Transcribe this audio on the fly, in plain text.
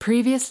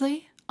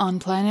Previously on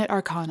Planet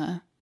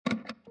Arcana.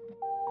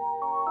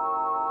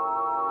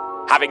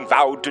 Having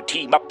vowed to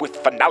team up with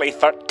Finale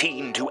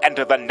 13 to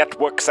enter the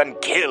networks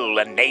and kill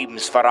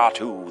Names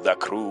Feratu, the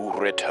crew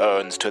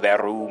returns to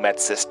their room at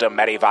Sister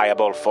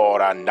Meriviable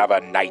for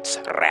another night's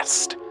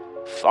rest,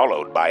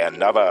 followed by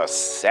another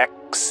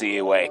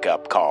sexy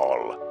wake-up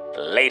call.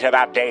 Later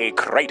that day,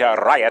 Crater,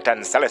 Riot,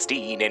 and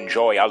Celestine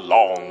enjoy a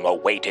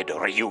long-awaited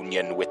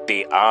reunion with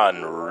the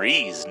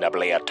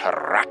unreasonably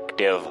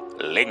attractive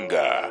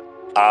Linger.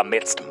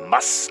 Amidst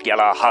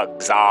muscular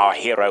hugs, our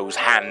heroes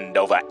hand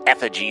over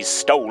Effigy's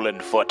stolen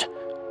foot,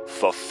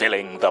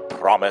 fulfilling the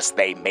promise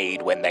they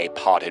made when they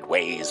parted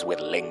ways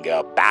with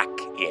Linger back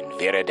in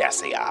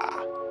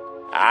Viridesia.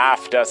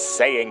 After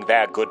saying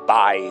their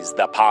goodbyes,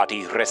 the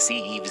party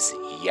receives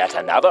yet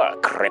another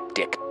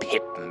cryptic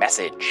pip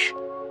message.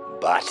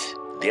 But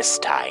this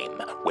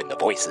time, when the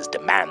voices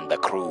demand the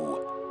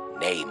crew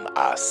name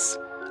us,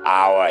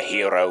 our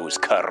heroes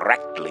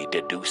correctly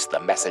deduce the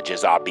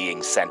messages are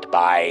being sent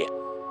by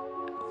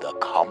the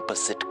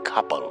Composite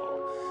Couple,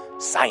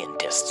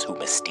 scientists who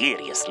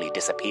mysteriously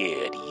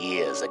disappeared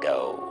years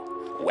ago.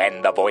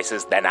 When the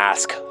voices then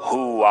ask,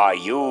 "Who are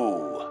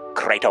you?"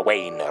 Crater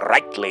Wayne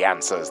rightly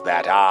answers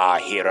that our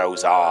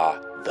heroes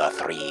are the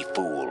Three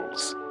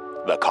Fools.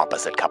 The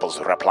Composite Couple's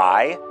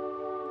reply,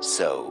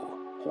 "So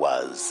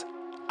was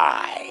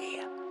I."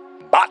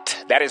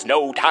 But there is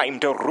no time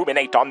to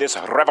ruminate on this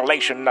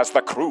revelation as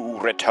the crew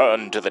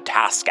return to the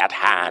task at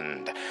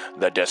hand,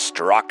 the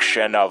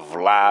destruction of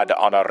Vlad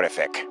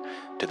Honorific.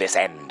 To this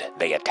end,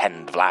 they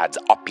attend Vlad's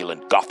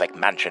opulent Gothic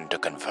mansion to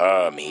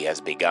confirm he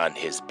has begun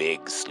his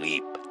big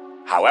sleep.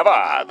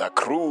 However, the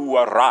crew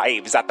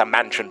arrives at the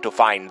mansion to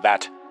find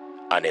that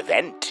an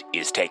event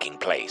is taking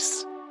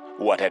place.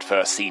 What at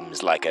first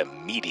seems like a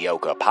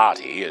mediocre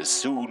party is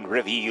soon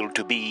revealed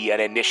to be an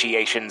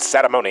initiation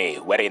ceremony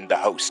wherein the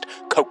host,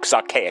 Coax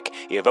Archaic,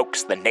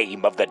 evokes the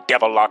name of the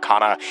Devil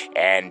Arcana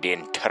and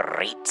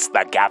entreats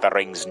the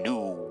gathering's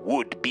new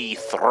would-be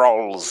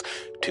thralls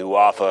to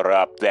offer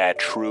up their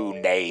true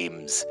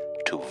names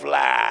to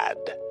Vlad.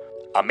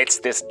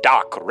 Amidst this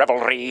dark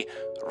revelry,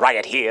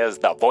 Riot hears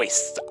the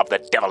voice of the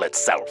devil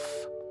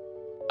itself.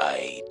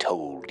 "I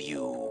told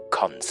you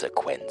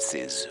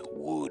consequences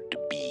would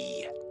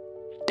be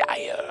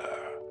dire."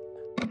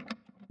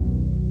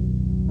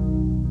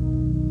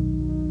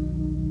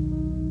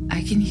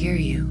 I can hear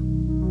you.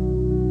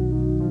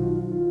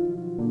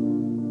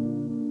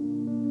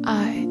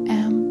 I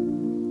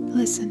am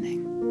listening.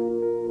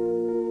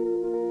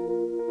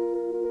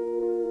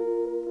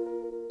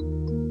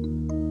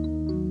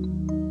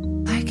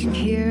 I can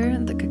hear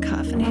the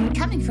cacophony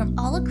coming from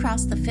all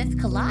across the Fifth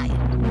Collide.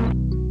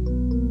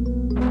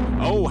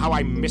 Oh, how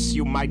I miss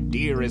you, my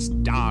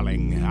dearest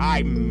darling.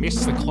 I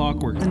miss The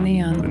clockwork, the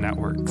neon, the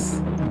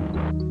networks.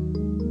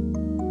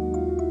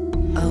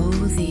 Oh,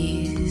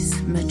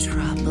 these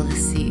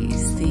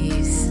metropolises,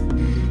 these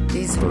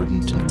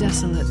Verdant,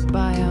 desolate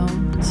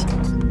biomes.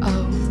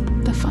 Oh,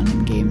 the fun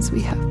and games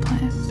we have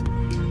planned.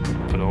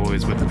 but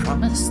always with The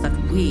promise that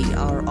we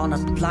are on a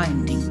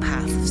blinding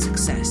path of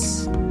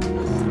success.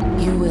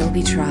 You will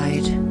be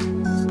tried.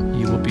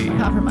 you will be.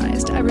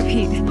 Compromised. I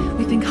repeat,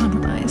 we've been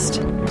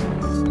compromised.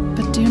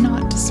 But do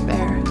not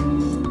despair.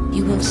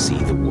 You will see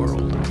the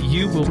world.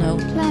 You will know.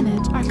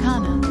 Planet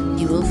Arcana.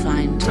 You will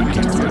find.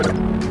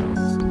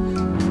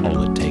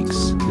 All it takes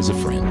is a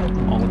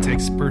friend. All it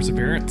takes is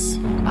perseverance.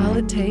 All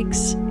it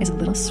takes is a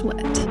little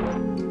sweat.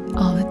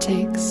 All it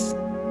takes.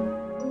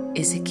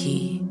 Is a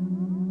key.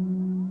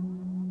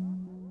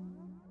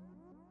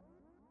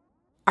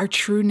 Our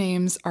true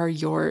names are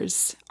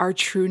yours. Our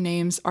true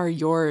names are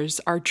yours.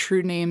 Our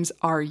true names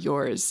are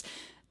yours.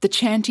 The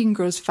chanting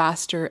grows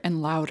faster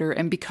and louder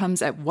and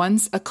becomes at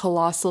once a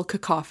colossal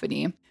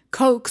cacophony.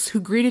 Coax, who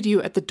greeted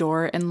you at the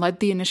door and led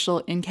the initial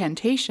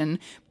incantation,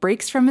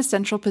 breaks from his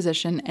central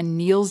position and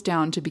kneels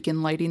down to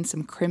begin lighting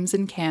some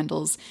crimson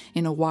candles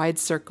in a wide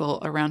circle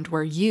around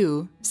where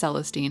you,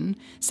 Celestine,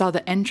 saw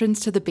the entrance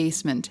to the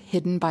basement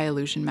hidden by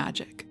illusion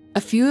magic. A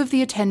few of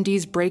the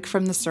attendees break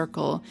from the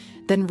circle,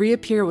 then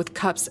reappear with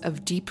cups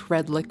of deep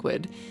red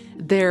liquid.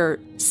 They're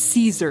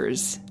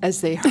Caesars,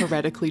 as they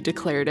heretically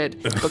declared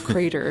it, but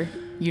Crater,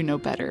 you know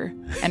better.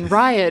 And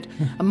Riot,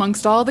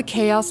 amongst all the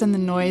chaos and the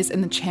noise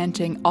and the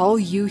chanting, all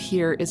you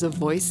hear is a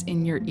voice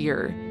in your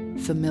ear.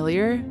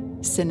 Familiar,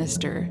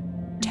 sinister,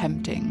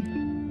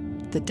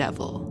 tempting. The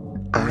devil.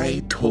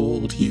 I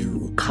told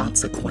you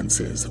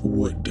consequences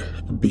would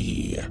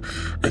be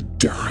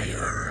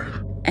dire.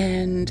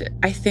 And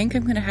I think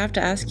I'm going to have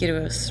to ask you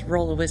to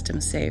roll a wisdom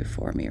save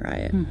for me,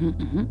 Riot.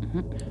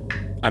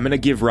 I'm going to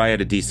give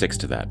Riot a d6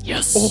 to that.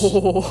 Yes.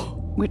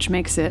 Which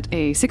makes it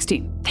a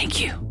 16.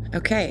 Thank you.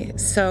 Okay,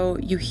 so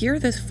you hear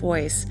this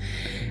voice,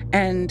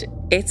 and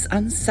it's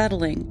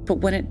unsettling, but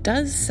when it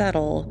does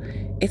settle,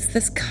 it's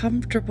this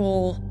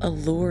comfortable,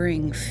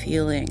 alluring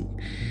feeling.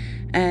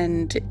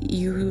 And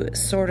you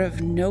sort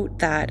of note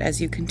that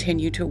as you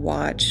continue to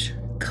watch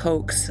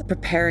Coax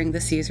preparing the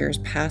Caesars,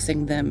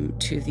 passing them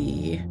to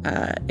the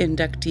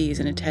inductees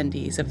and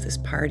attendees of this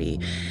party.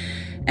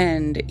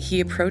 And he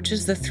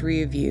approaches the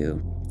three of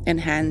you and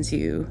hands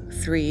you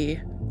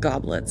 3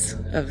 goblets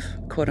of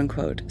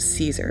quote-unquote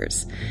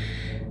Caesars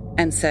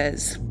and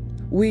says,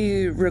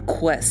 "We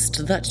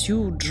request that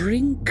you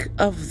drink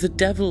of the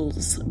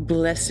devil's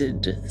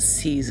blessed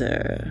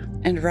Caesar."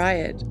 And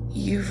Riot,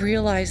 you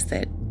realize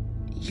that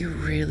you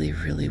really,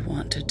 really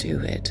want to do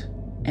it,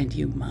 and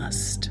you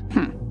must.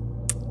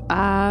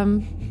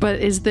 But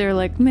is there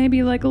maybe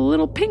a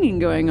little pinging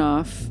going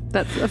off?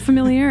 That's a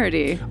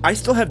familiarity. I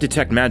still have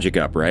detect magic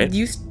up, right?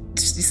 You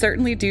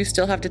certainly do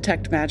still have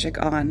detect magic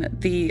on.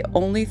 The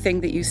only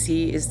thing that you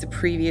see is the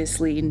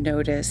previously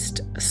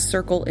noticed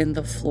circle in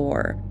the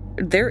floor.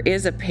 There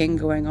is a ping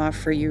going off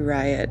for you,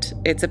 Riot.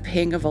 It's a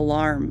ping of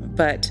alarm,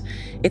 but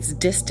it's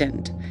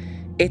distant.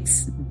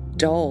 It's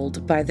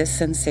dulled by the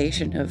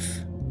sensation of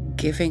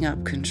giving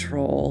up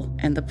control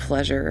and the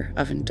pleasure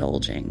of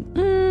indulging.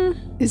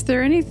 Is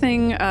there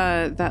anything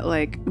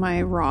that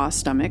my raw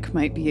stomach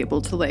might be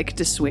able to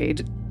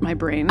dissuade my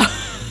brain?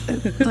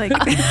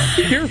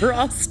 Your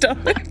raw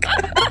stomach.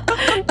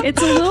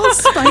 It's a little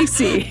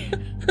spicy.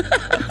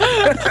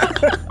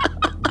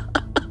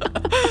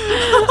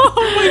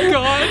 Oh my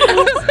God.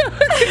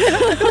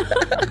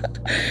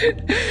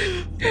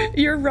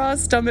 Your raw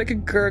stomach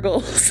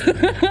gurgles.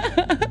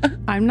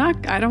 I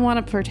don't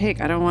want to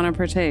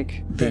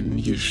partake. Then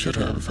you should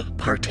have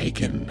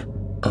partaken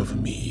of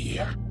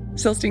me.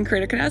 Celestine,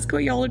 Crater, can I ask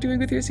what y'all are doing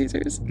with your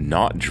Caesars?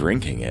 Not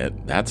drinking it,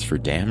 that's for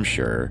damn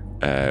sure.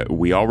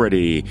 We've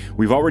already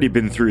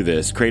been through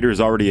this. Crater's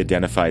already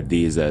identified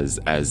these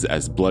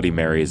as Bloody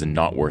Marys and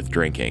not worth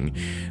drinking.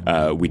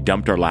 We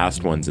dumped our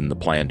last ones in the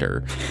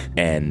planter,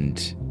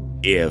 and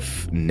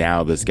if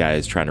now this guy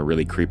is trying to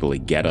really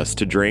creepily get us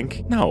to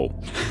drink, no.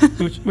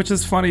 Which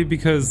is funny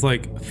because,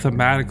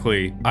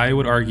 thematically, I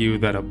would argue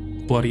that a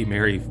Bloody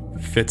Mary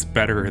fits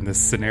better in this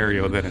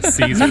scenario than a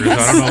Caesar. I don't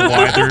know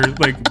why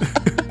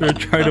they're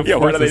trying to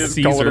force a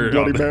Caesar.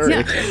 Bloody Mary.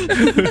 Yeah.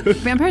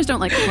 Vampires don't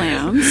like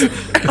clams. We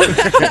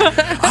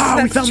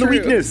found the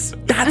weakness.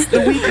 That's the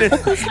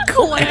weakness.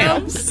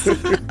 Clams.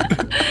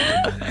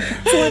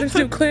 That's why there's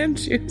no clam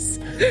juice.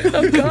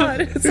 Oh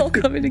God, it's all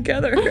coming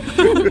together.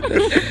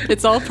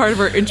 It's all part of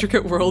our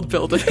intricate world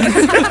building.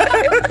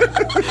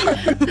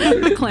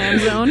 The clam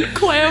zone.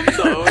 Clam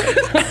zone.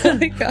 Oh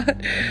my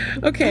God.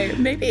 Okay,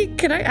 maybe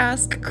can I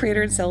ask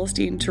Crater and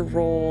Celestine to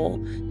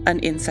roll an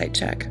insight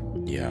check?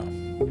 Yeah.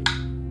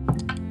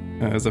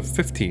 As a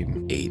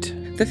 15.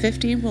 8. The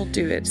 15 will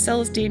do it.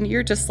 Celestine,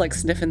 you're just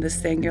sniffing this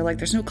thing. You're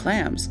there's no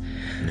clams.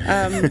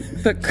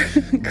 But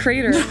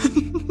Crater,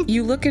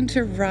 you look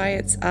into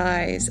Riot's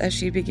eyes as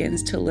she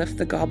begins to lift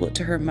the goblet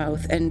to her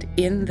mouth, and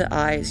in the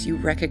eyes you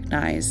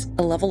recognize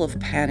a level of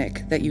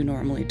panic that you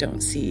normally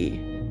don't see.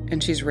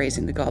 And she's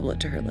raising the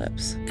goblet to her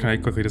lips. Can I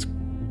quickly just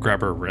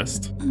grab her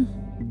wrist?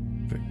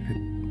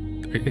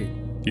 Hey,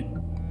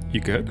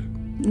 you good?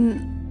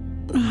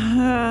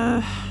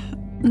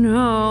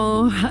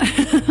 No,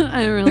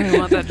 I really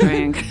want that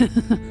drink.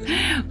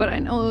 But I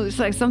know it's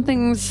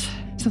something's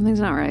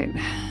not right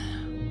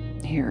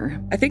here.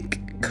 I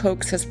think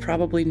Cokes has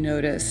probably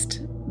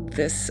noticed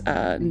this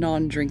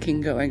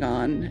non-drinking going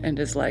on and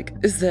is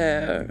is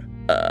there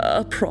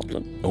a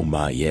problem? Oh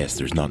my, yes,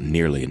 there's not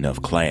nearly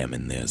enough clam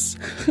in this.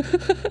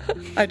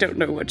 I don't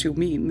know what you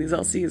mean. These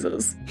are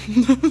Caesars.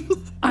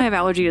 I have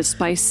allergy to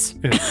spice.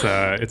 It's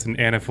an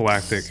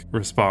anaphylactic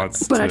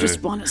response. But I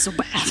just want it so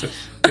bad.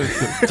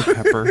 To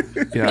pepper.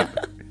 Yeah.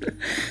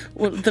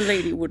 Well, the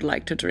lady would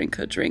like to drink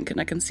her drink,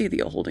 and I can see that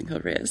you're holding her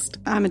wrist.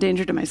 I'm a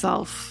danger to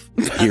myself.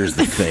 Here's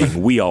the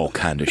thing. We all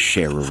kind of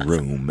share a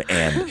room,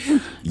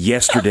 and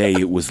yesterday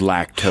it was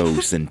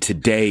lactose, and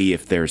today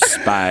if there's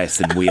spice,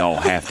 and we all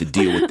have to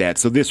deal with that.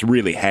 So this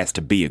really has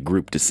to be a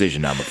group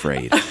decision, I'm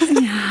afraid.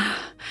 Yeah.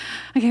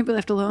 I can't be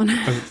left alone.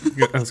 I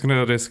was going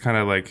to just kind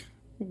of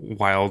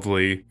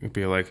wildly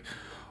be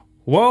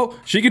well,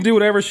 she can do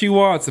whatever she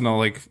wants. And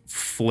I'll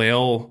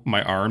flail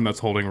my arm that's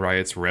holding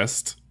Riot's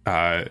wrist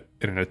in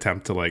an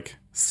attempt to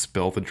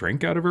spill the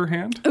drink out of her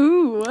hand.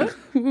 Ooh,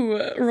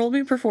 roll me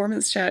a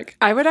performance check.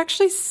 I would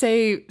actually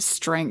say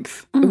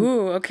strength.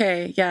 Ooh,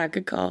 okay. Yeah,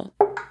 good call.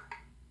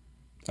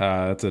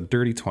 That's a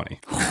dirty 20.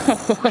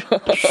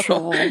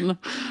 Sean.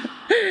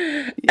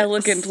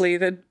 Elegantly,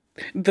 the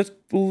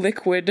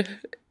liquid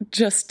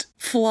just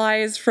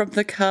flies from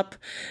the cup,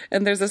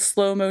 and there's a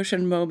slow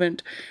motion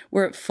moment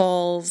where it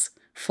falls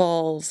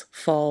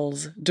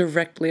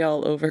directly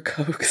all over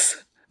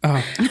Cokes.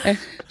 Oh. And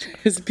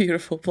his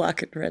beautiful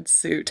black and red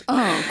suit.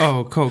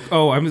 Oh, Coke.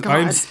 Oh, I'm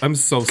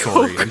so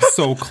sorry. I'm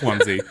so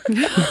clumsy.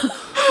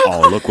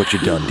 Oh, look what you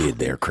done did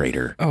there,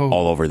 Crater. Oh.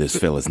 All over this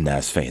fella's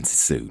nice fancy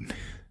suit.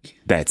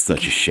 That's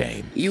such a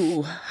shame.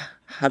 You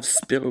have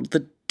spilled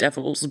the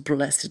devil's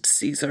blessed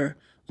Caesar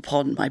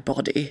upon my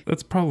body.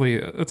 That's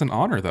an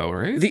honor, though,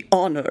 right? The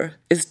honor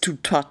is to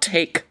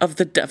partake of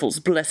the devil's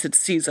blessed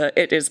Caesar.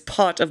 It is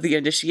part of the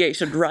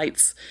initiation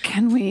rites.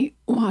 Can we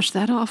wash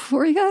that off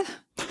for you?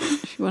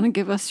 If you want to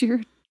give us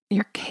your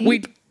cape?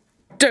 We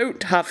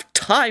don't have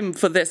time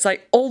for this. I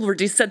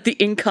already said the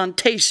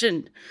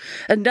incantation,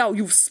 and now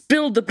you've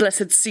spilled the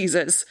blessed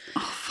Caesars. Oh,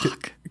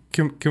 fuck.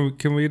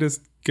 Can we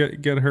just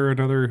get her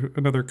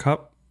another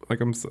cup? Like,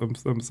 I'm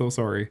so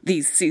sorry.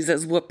 These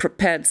Caesars were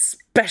prepared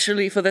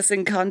specially for this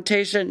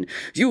incantation.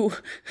 You're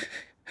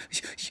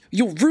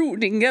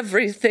ruining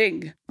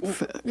everything.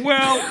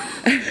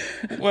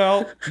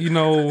 Well,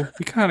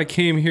 we kind of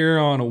came here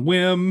on a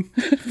whim.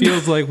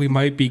 Feels like we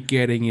might be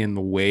getting in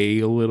the way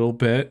a little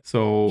bit.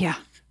 So Yeah.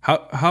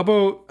 How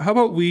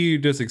about we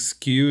just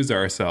excuse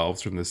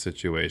ourselves from this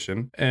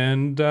situation,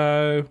 and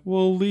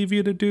we'll leave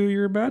you to do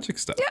your magic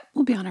stuff. Yeah,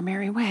 we'll be on our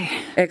merry way.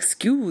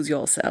 Excuse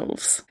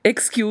yourselves.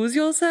 Excuse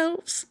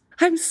yourselves?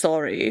 I'm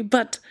sorry,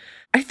 but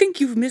I think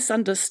you've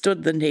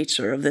misunderstood the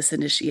nature of this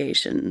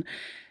initiation.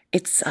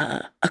 It's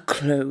a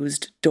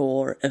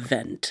closed-door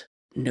event.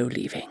 No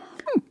leaving.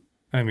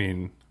 I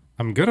mean,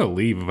 I'm gonna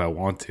leave if I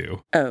want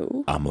to.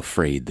 Oh? I'm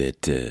afraid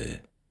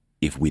that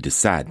if we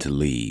decide to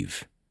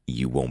leave,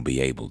 you won't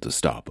be able to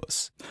stop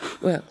us.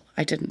 Well,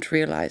 I didn't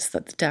realize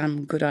that the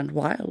damn Good and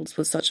Wilds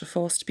was such a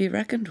force to be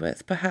reckoned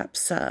with.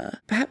 Perhaps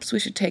we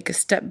should take a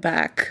step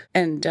back.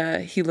 And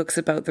he looks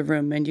about the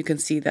room, and you can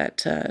see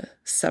that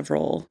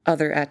several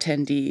other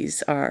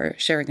attendees are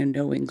sharing a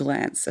knowing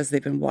glance as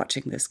they've been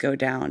watching this go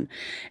down.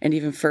 And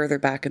even further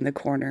back in the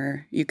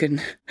corner, you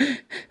can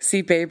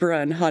see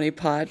Babra and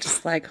Honeypot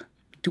just like,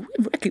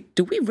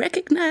 do we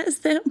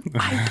recognize them?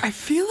 I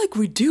feel like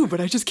we do, but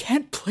I just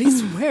can't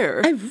place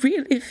where. I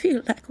really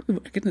feel like we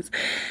recognize.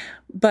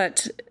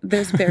 But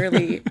there's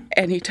barely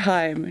any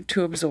time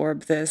to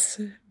absorb this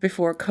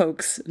before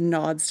Cokes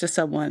nods to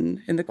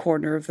someone in the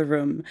corner of the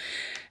room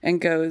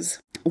and goes,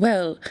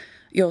 well,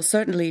 you're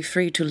certainly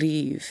free to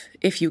leave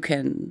if you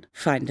can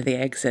find the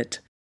exit.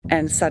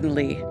 And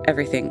suddenly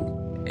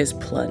everything is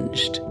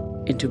plunged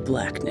into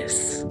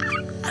blackness.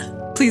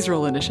 Please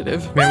roll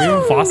initiative. Man, we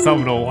haven't fought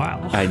some in a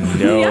while. I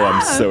know,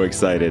 I'm so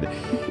excited.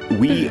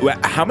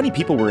 How many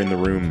people were in the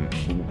room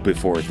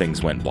before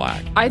things went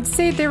black? I'd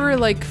say there were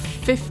like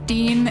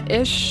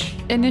 15-ish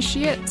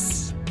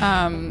initiates,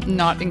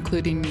 not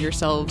including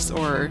yourselves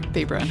or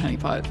Babra and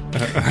Honeypot.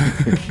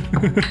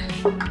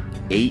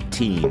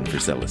 18 for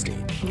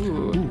Celestine.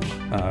 Ooh.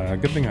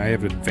 Good thing I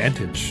have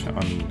advantage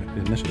on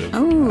initiative.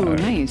 Oh,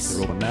 nice. I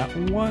rolled a nat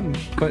 1,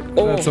 but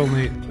that's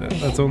only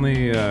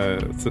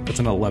it's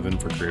an 11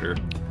 for Crater.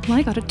 Well,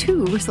 I got a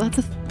 2, so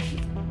that's 5.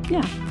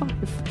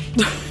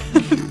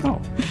 Oh,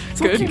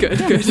 Good.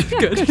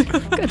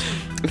 Good.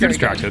 you're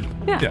distracted.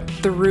 Yeah.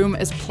 The room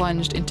is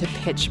plunged into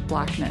pitch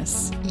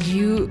blackness.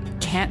 You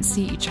can't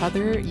see each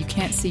other. You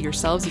can't see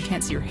yourselves. You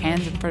can't see your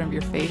hands in front of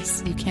your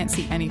face. You can't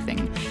see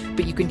anything.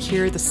 But you can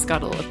hear the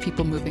scuttle of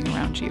people moving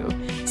around you.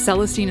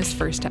 Celestine is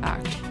first to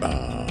act.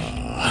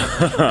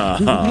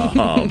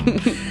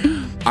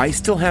 I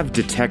still have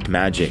Detect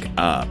Magic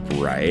up,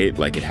 right?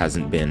 Like it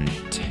hasn't been...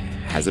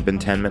 Has it been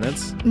 10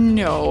 minutes?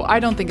 No,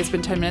 I don't think it's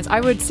been 10 minutes. I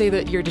would say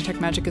that your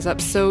Detect Magic is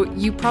up. So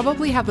you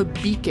probably have a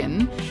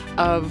beacon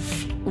of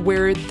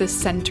where the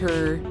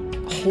center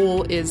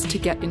hole is to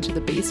get into the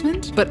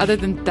basement. But other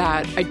than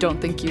that, I don't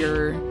think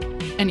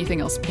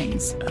anything else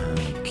pings.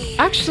 Okay.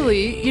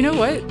 Actually, you know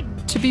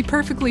what? To be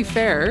perfectly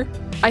fair,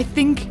 I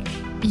think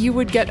you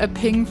would get a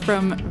ping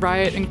from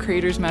Riot and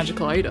Crater's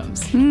magical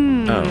items.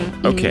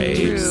 Oh,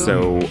 okay. True.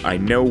 So I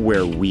know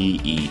where we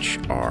each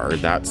are.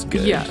 That's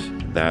good. Yeah.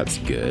 That's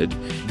good.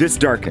 This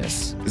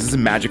darkness, is this a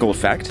magical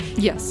effect?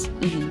 Yes.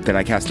 Then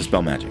I cast a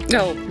spell magic.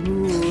 Oh,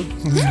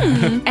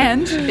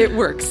 And it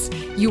works.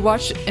 You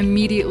watch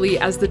immediately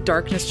as the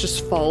darkness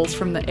just falls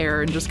from the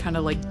air and just kind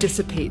of like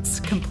dissipates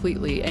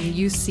completely. And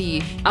you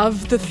see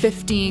of the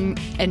 15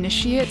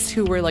 initiates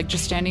who were like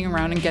just standing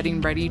around and getting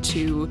ready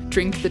to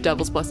drink the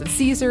Devil's Blessed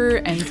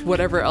Caesar and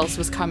whatever else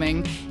was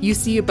coming, you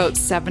see about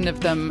 7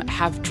 of them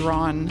have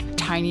drawn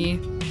tiny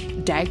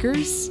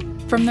daggers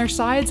from their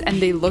sides,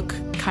 and they look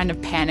kind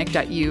of panicked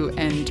at you,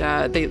 and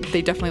they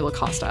definitely look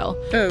hostile.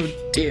 oh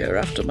dear,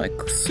 after my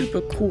super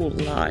cool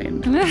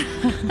line.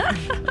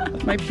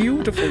 My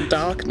beautiful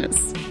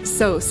darkness.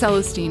 So,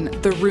 Celestine,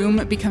 the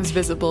room becomes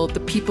visible, the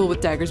people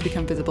with daggers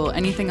become visible.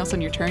 Anything else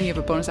on your turn? You have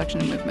a bonus action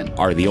and movement.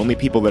 Are the only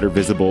people that are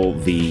visible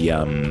the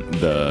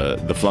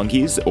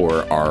flunkies,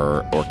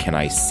 or can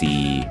I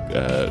see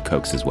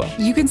Cokes as well?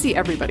 You can see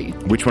everybody.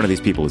 Which one of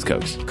these people is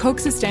Cokes?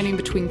 Cokes is standing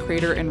between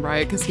Crater and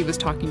Riot because he was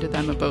talking to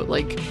them about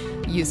like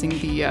using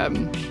the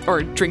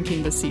or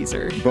drinking the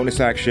Caesar. Bonus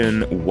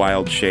action,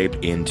 wild shape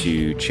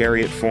into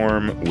chariot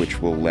form,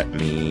 which will let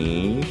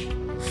me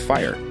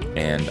fire.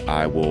 And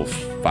I will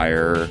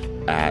fire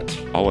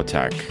I'll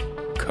attack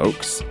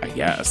Cokes, I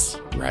guess,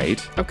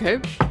 right? Okay,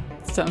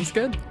 sounds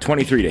good.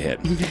 23 to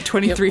hit.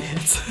 23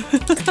 hits.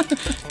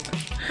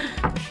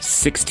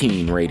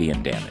 16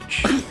 radiant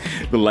damage.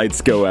 The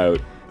lights go out.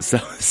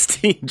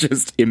 Celestine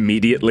just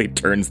immediately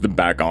turns them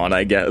back on,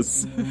 I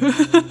guess.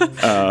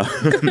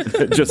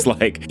 Just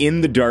like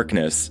in the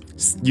darkness,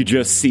 you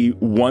just see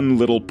one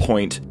little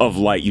point of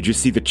light. You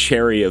just see the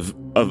chariot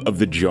of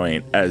the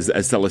joint as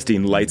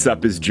Celestine lights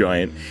up his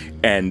joint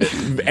and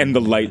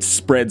the light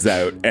spreads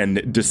out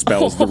and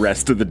dispels the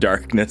rest of the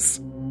darkness.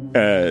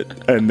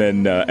 And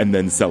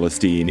then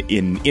Celestine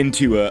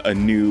into a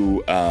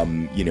new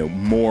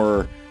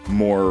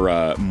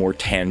more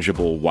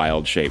tangible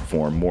wild shape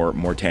form,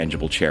 more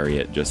tangible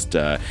chariot. Just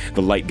the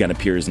light gun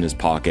appears in his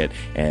pocket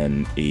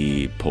and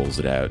he pulls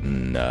it out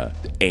and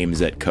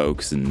aims at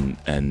Cokes and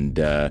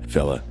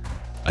fella,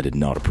 I did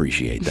not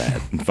appreciate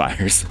that, and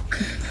fires.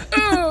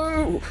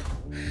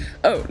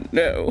 Oh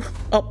no,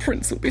 our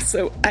prince will be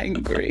so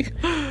angry.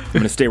 I'm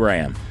gonna stay where I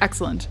am.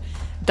 Excellent.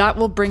 That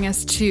will bring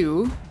us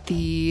to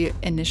the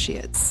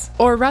initiates.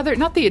 Or rather,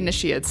 not the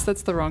initiates,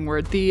 that's the wrong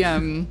word.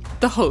 The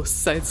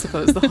hosts, I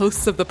suppose. The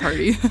hosts of the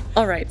party.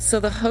 All right, so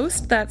the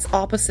host that's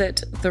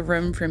opposite the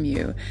room from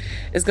you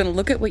is going to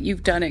look at what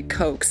you've done at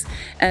Cokes,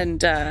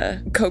 and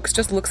Cokes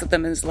just looks at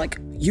them and is like,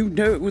 you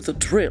know the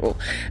drill.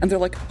 And they're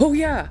like, oh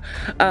yeah,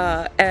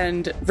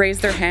 and raise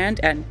their hand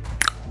and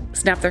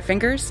snap their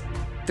fingers.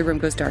 The room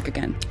goes dark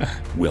again.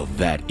 Well,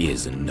 that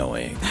is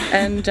annoying.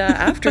 And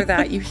after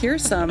that, you hear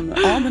some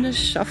ominous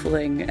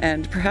shuffling,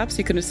 and perhaps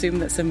you can assume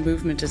that some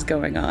movement is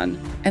going on,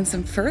 and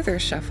some further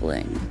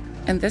shuffling.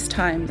 And this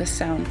time, the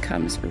sound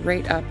comes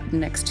right up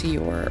next to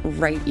your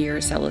right ear,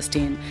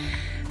 Celestine,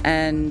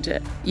 and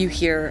you you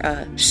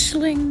hear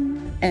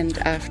schling, and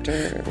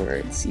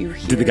afterwards you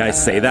hear... Did the guy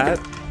say that?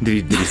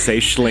 Did he say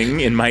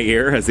schling in my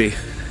ear? Has he...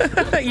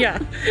 Yeah.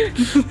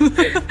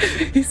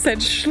 He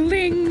said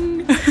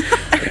schling.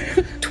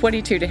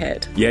 22 to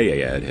hit. Yeah,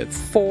 it hits.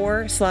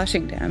 4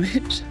 slashing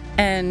damage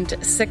and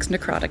 6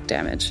 necrotic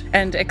damage.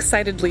 And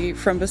excitedly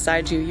from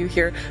beside you, you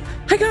hear,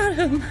 I got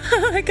him!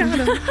 I got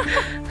him!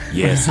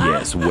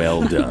 Yes,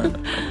 well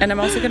done. And I'm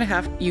also going to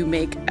have you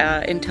make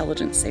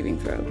intelligence saving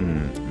throw.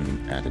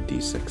 Add a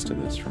d6 to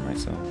this for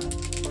myself.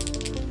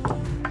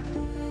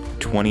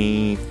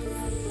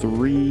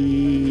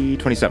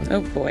 27. Oh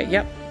boy,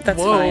 yep, that's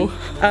Whoa.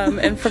 fine.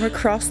 And from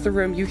across the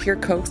room, you hear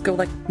Cokes go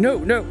like, no,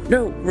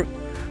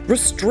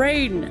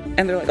 restrain.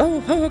 And they're like,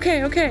 oh,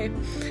 okay.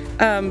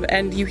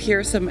 And you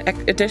hear some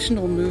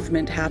additional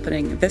movement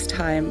happening, this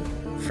time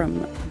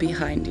from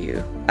behind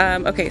you.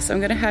 Okay, so I'm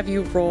going to have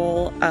you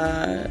roll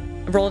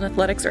in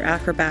athletics or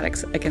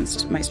acrobatics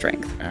against my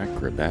strength.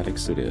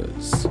 Acrobatics it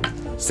is.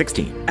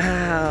 16.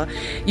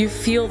 You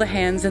feel the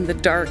hands in the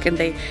dark, and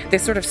they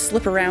sort of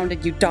slip around,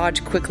 and you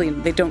dodge quickly,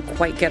 and they don't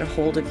quite get a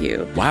hold of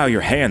you. Wow,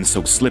 your hand's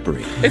so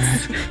slippery.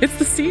 It's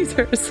the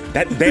Caesars.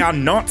 They are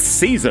not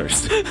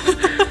Caesars.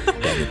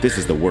 Damn it, this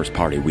is the worst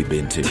party we've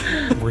been to.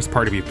 Worst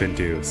party we've been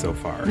to so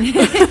far.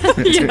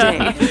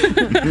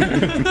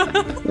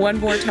 One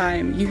more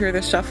time, you hear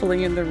the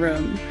shuffling in the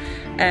room,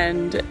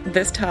 and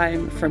this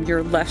time from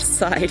your left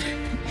side,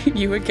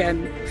 you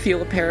again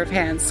feel a pair of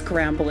hands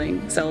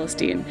scrambling,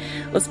 Celestine.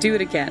 Let's do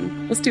it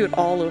again. Let's do it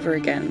all over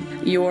again.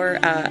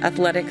 Your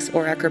athletics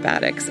or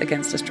acrobatics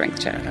against a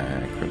strength check.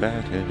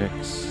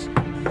 Acrobatics.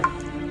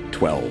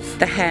 12.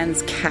 The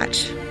hands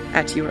catch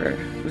at your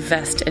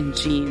vest and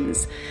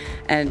jeans,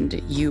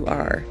 and you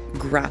are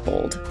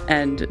grappled.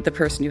 And the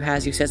person who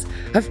has you says,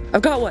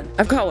 I've got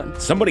one.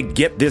 Somebody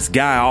get this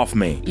guy off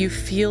me. You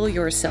feel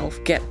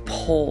yourself get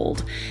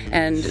pulled,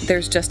 and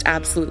there's just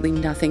absolutely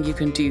nothing you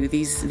can do.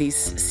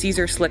 These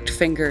Caesar-slicked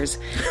fingers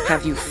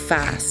have you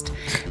fast,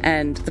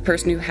 and the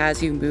person who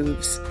has you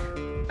moves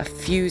a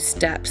few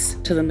steps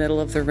to the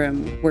middle of the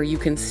room where you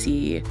can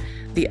see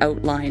the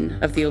outline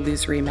of the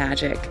illusory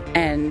magic,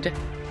 and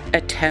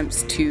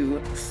attempts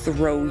to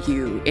throw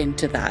you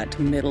into that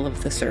middle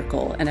of the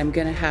circle. And I'm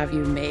gonna have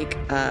you make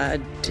a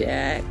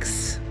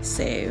dex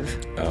save.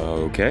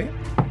 Okay.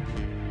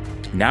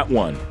 Nat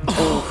 1.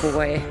 Oh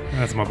boy.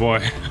 That's my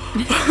boy.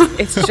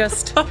 It's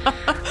just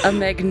a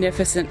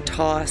magnificent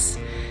toss.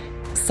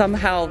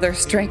 Somehow their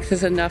strength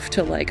is enough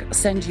to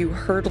send you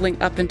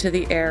hurtling up into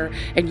the air,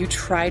 and you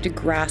try to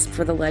grasp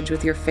for the ledge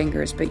with your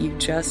fingers, but you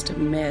just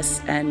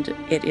miss, and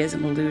it is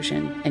an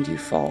illusion, and you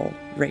fall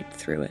right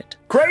through it.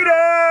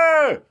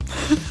 Crater!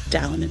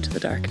 Down into the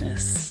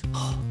darkness.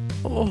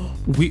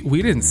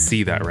 We didn't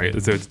see that, right?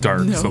 So it's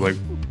dark. No. So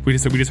we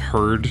just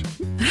heard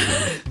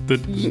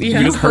Yeah.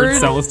 we just heard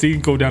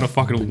Celestine go down a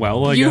fucking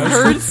well, I You guess.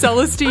 heard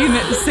Celestine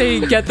say,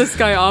 get this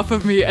guy off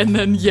of me, and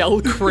then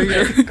yell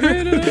crater.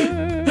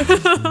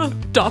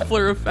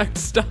 Doppler effect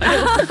style.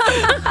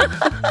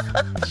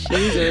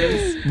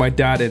 Jesus. My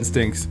dad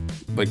instincts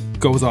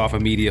goes off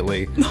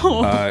immediately.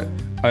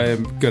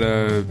 I'm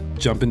gonna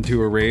jump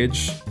into a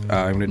rage.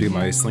 I'm gonna do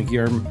my slinky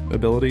arm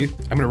ability.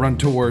 I'm gonna run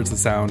towards the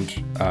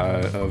sound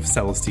of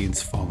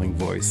Celestine's falling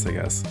voice, I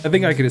guess. I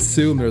think I could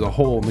assume there's a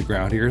hole in the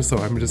ground here, so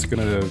I'm just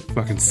gonna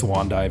fucking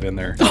swan dive in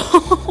there.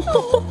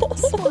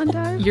 Swan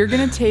dive. You're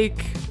gonna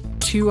take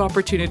 2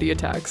 opportunity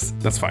attacks.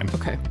 That's fine.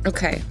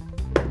 Okay.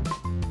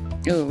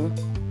 Ooh.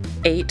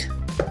 8.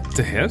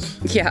 To hit?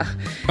 Yeah.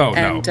 Oh,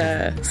 and,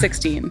 no.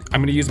 16.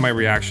 I'm gonna use my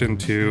reaction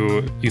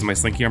to use my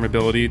slinky arm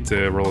ability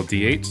to roll a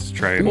d8 to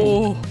try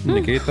and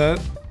negate that.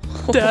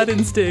 Dad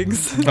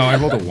instincts. Oh, I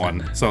rolled a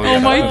 1. So Oh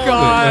my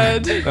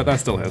god. That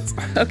still hits.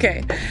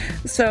 Okay,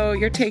 so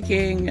you're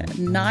taking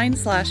 9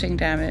 slashing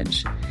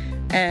damage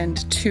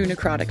and 2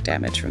 necrotic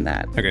damage from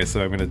that. Okay,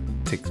 so I'm gonna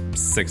take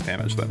 6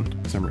 damage then,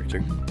 because I'm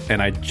raging.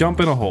 And I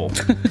jump in a hole.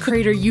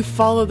 Crater, you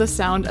follow the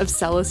sound of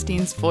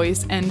Celestine's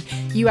voice, and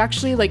you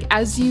actually, like,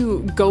 as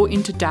you go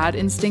into dad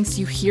instincts,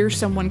 you hear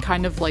someone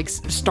kind of, like,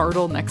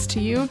 startle next to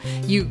you.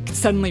 You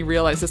suddenly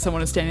realize that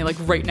someone is standing, like,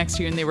 right next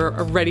to you, and they were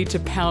ready to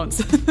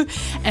pounce.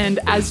 And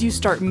as you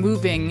start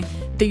moving,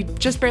 they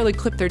just barely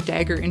clip their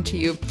dagger into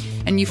you,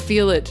 and you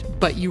feel it,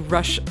 but you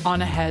rush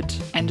on ahead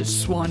and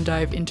swan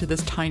dive into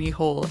this tiny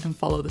hole and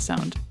follow the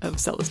sound of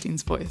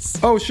Celestine's voice.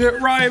 Oh shit,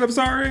 Ryan, I'm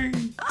sorry.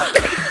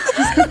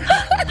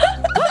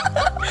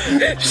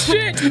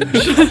 Shit!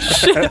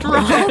 Shit,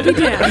 I'll be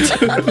damned.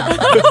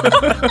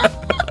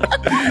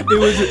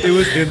 It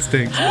was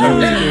instinct.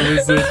 It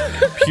was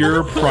a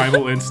pure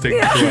primal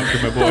instinct to go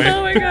after my boy.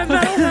 Oh my god,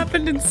 that all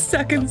happened in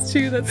seconds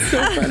too. That's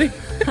so funny.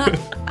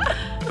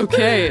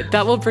 Okay,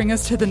 that will bring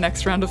us to the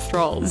next round of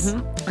thralls.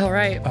 All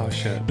right. Oh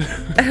shit.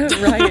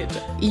 Right.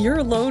 You're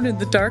alone in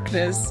the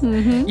darkness.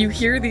 You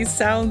hear these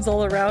sounds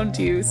all around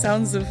you,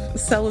 sounds of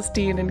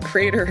Celestine and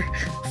Crater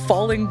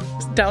falling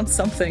down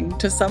something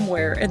to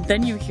somewhere, and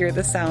then you hear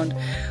the sound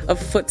of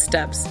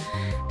footsteps,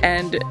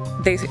 and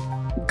they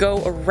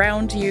go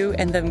around you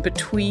and then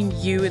between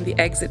you and the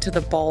exit to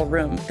the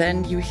ballroom.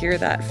 Then you hear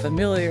that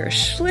familiar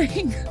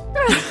schling.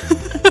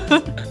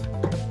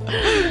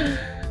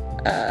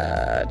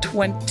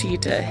 20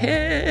 to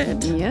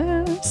hit.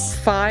 Yes.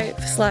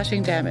 5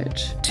 slashing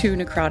damage, 2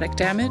 necrotic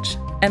damage,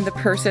 and the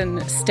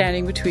person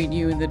standing between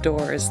you and the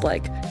door is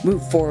like,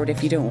 move forward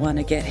if you don't want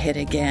to get hit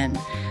again.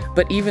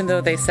 But even though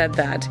they said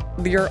that,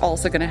 you're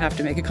also going to have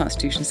to make a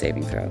Constitution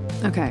saving throw.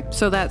 Okay,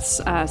 so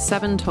that's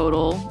 7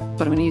 total,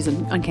 but I'm going to use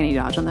an uncanny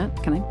dodge on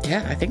that. Can I?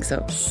 Yeah, I think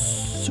so.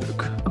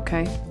 Sick.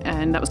 Okay,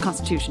 and that was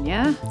Constitution,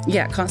 yeah?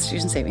 Yeah,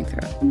 Constitution saving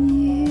throw.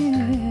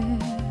 Yeah.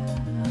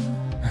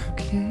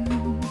 Okay.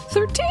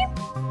 13?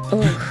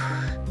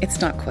 Oh,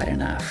 it's not quite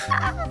enough.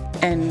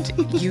 And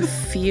you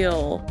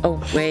feel a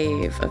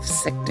wave of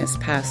sickness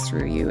pass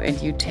through you,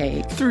 and you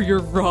take Through your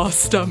raw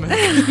stomach.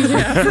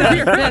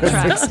 That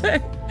tracks.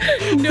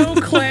 no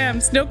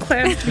clams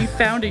to be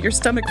found, and your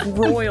stomach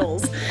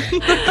roils.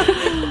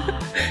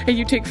 And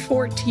you take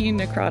 14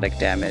 necrotic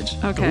damage.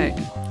 Okay.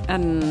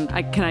 And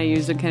can I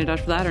use uncanny dodge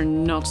for that, or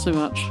not so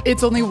much?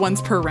 It's only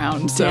once per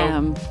round, so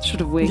Damn,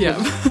 should have waited. yeah.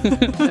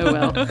 Oh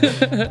well.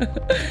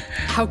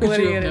 How could What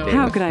are you you have gonna known? do?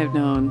 How could I have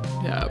known?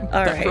 Yeah, All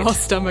that right. raw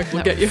stomach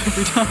will get you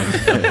every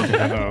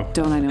time. Uh-oh.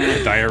 Don't I know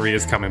it? Diarrhea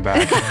is coming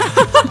back.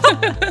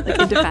 Like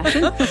into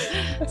fashion?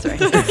 Sorry.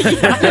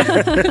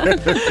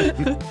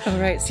 All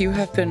right, so you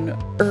have been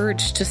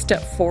urged to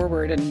step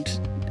forward and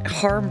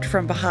harmed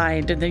from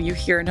behind, and then you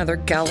hear another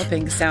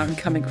galloping sound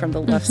coming from the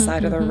left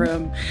side of the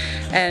room,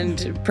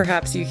 and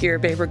perhaps you hear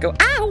Baber go,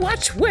 "Ah,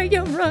 watch where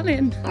you're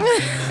running,"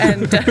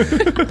 and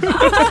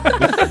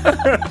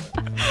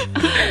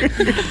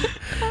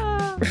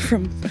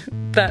from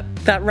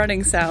that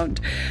running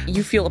sound,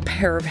 you feel a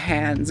pair of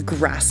hands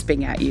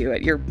grasping at you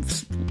at your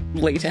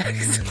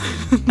latex,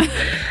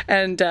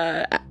 and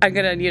I'm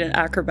gonna need an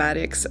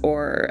acrobatics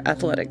or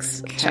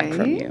athletics check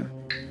from you.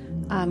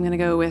 I'm gonna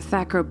go with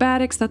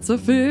acrobatics. That's a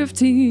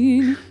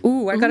 15.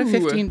 Ooh, I got a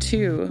 15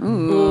 too.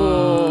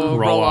 Ooh,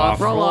 Roll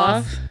off. Roll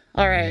off.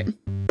 All right.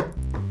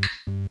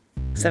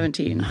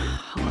 17.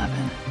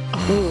 11.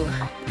 Ooh,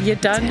 you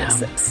done?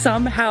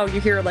 Somehow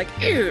you hear like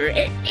 "Ew,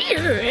 eh, ew,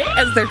 eh,"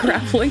 as they're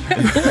grappling.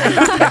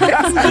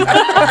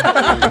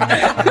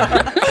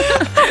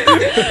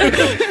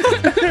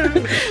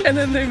 And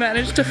then they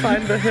manage to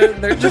find the hood.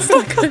 And they're just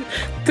like,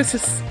 this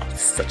is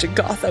such a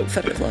goth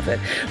outfit. I love it.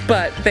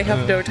 But they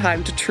have no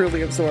time to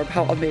truly absorb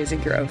how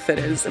amazing your outfit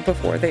is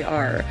before they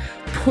are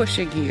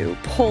pushing you,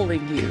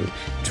 pulling you,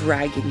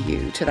 dragging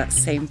you to that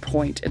same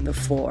point in the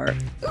floor.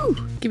 Ooh,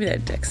 give me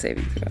that dex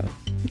saving throw.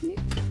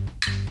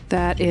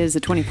 That is a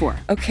 24.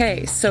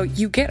 Okay, so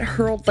you get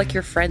hurled like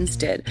your friends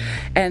did,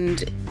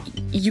 and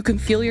you can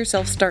feel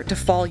yourself start to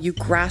fall. You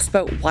grasp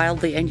out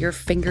wildly, and your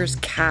fingers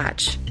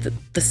catch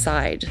the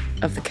side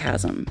of the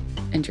chasm,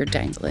 and you're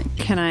dangling.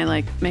 Can I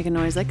like make a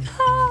noise like,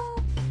 ah?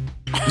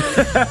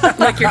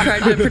 Like you're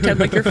trying to pretend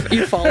like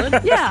you've fallen?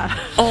 Yeah.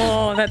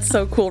 Oh, that's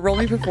so cool. Roll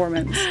me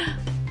performance.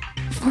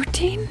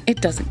 14?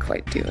 It doesn't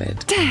quite do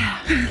it.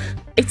 Damn.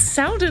 It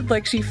sounded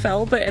like she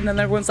fell, and then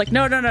everyone's like,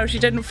 no, she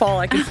didn't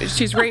fall.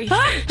 She's right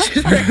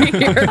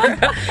here.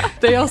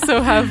 They also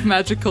have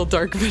magical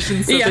dark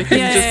vision, so they can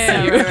just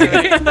see you.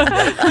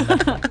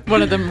 Right.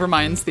 One of them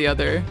reminds the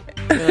other.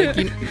 They're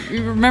like,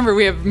 you remember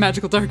we have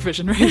magical dark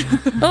vision, right?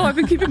 Oh, I've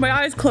been keeping my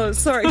eyes closed.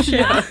 Sorry,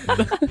 shit.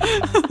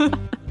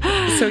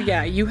 So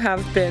yeah, you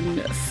have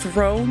been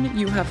thrown,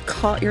 you have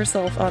caught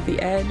yourself on the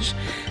edge,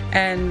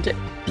 and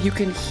you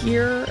can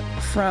hear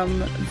from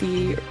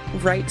the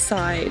right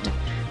side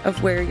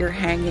of where you're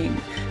hanging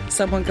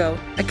someone go,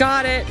 "I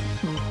got it!"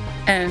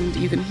 And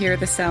you can hear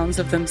the sounds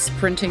of them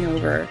sprinting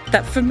over.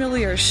 That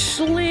familiar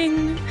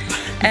schling,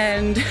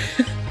 and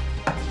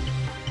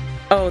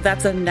Oh,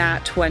 that's a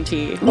nat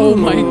 20. Oh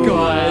my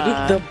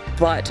god. The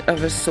butt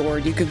of a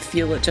sword. You can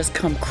feel it just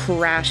come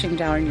crashing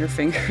down in your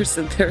fingers,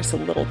 and there's a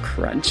little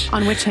crunch.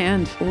 On which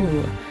hand?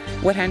 Ooh.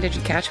 What hand did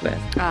you catch with?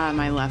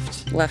 My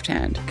left. Left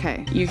hand.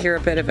 Okay. You hear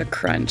a bit of a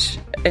crunch,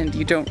 and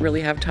you don't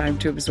really have time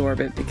to absorb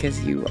it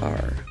because you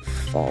are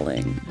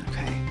falling.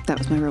 Okay. That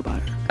was my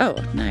robot. Oh,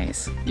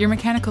 nice. Your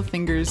mechanical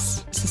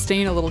fingers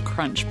sustain a little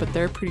crunch, but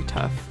they're pretty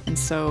tough. And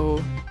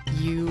so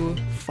you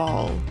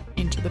fall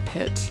into the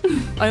pit.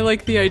 I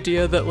like the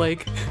idea that,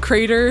 like,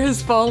 Crater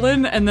has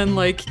fallen and then,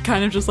 like,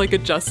 kind of just, like,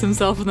 adjusts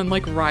himself, and then,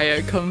 like,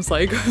 Riot comes,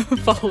 like,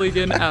 falling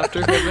in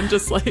after him and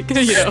just, like,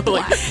 you know,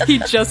 like, he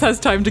just has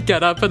time to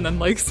get up and then,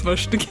 like,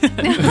 smushed again.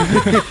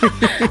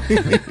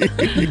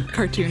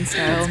 Cartoon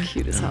style. That's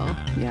cute as hell.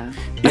 Yeah.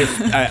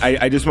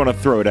 I just want to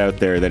throw it out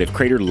there that if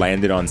Crater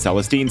landed on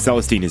Celestine,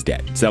 Celestine is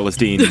dead.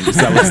 Celestine,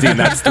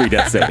 that's 3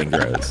 death saving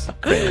throws.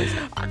 Fails.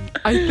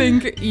 I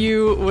think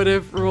you would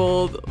have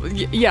rolled.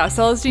 Yeah,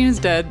 Celestine is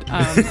dead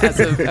as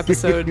of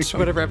episode,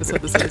 whatever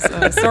episode this is.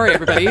 Sorry,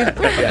 everybody. And,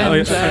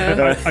 I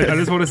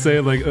just want to say,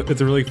 like,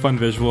 it's a really fun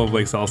visual of,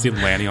 like, Celestine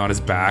landing on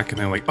his back, and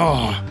then, like,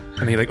 oh,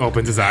 and he, like,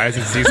 opens his eyes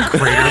and sees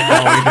Crater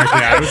falling back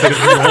down, so he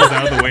just rolls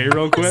out of the way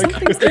real quick.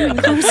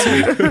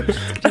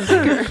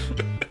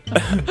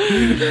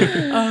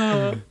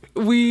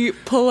 We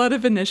pull out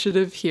of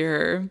initiative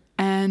here,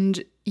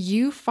 and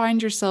you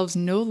find yourselves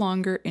no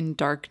longer in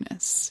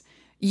darkness.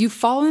 You've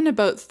fallen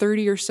about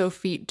 30 or so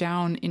feet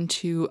down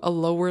into a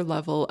lower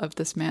level of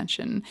this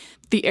mansion.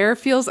 The air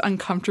feels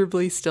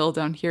uncomfortably still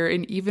down here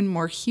and even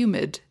more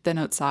humid than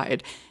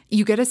outside.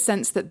 You get a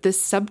sense that this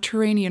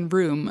subterranean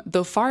room,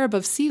 though far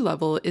above sea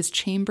level, is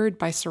chambered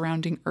by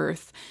surrounding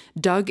earth,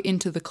 dug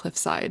into the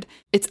cliffside.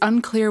 It's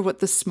unclear what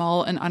the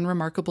small and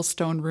unremarkable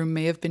stone room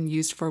may have been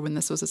used for when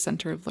this was a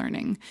center of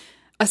learning.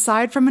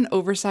 Aside from an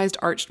oversized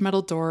arched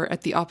metal door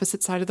at the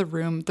opposite side of the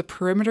room, the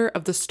perimeter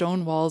of the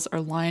stone walls are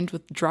lined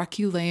with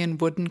Draculean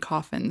wooden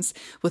coffins,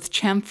 with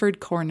chamfered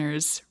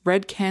corners,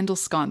 red candle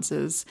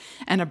sconces,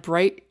 and a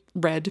bright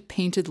red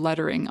painted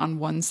lettering on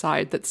one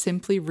side that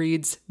simply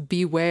reads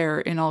 "Beware"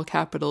 in all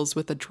capitals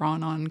with a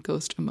drawn-on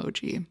ghost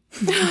emoji.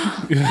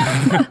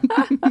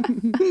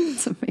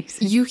 That's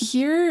amazing. You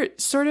hear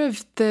sort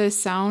of the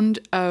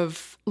sound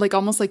of, like,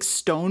 almost like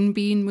stone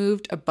being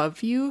moved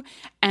above you,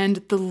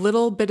 and the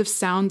little bit of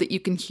sound that you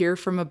can hear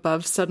from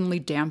above suddenly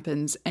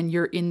dampens, and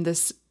you're in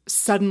this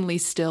suddenly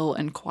still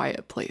and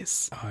quiet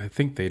place. I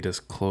think they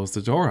just closed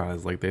the door on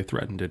us like they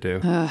threatened to do.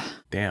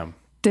 Damn.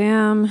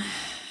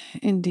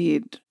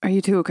 Indeed. Are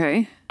you two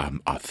okay? I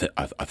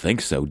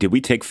think so. Did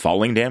we take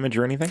falling damage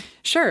or anything?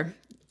 Sure.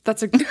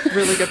 That's a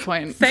really good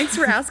point. Thanks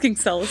for asking,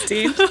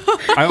 Celestine.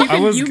 I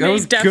was going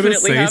to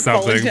say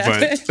something,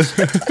 but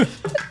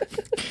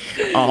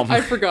I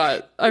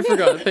forgot.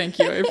 Thank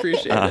you. I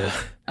appreciate it.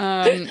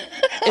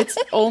 It's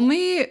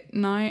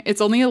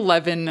only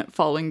 11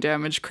 falling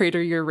damage.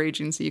 Crater, you're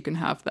raging, so you can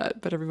have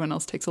that, but everyone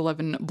else takes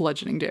 11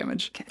 bludgeoning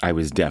damage. I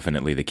was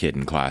definitely the kid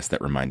in class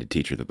that reminded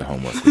teacher that the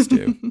homework was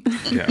due.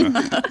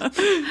 Yeah.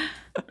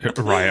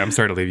 Ryan, I'm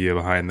sorry to leave you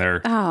behind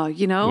there. Oh,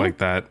 you know, like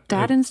that.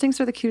 Dad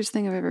instincts are the cutest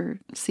thing I've ever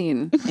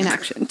seen in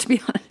action, to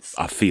be honest.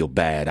 I feel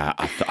bad.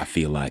 I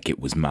feel like it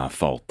was my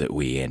fault that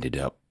we ended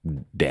up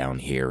down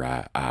here.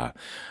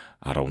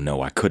 I don't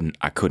know. I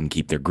couldn't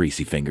keep their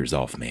greasy fingers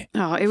off me.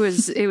 Oh, it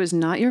was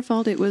not your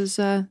fault. It was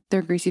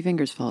their greasy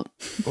fingers' fault.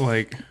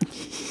 Like,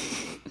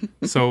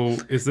 so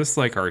is this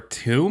like our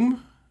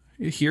tomb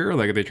here?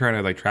 Like, are they trying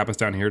to like trap us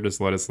down here,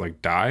 just let us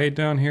like die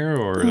down here,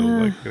 or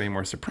like are there any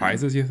more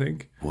surprises? You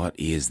think? What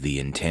is the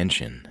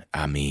intention?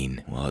 I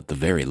mean, well, at the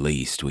very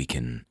least, we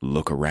can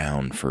look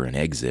around for an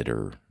exit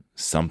or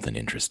something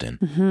interesting.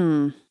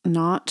 Mm-hmm.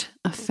 Not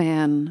a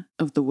fan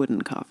of the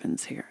wooden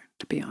coffins here,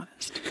 to be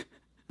honest.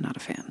 Not a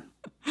fan.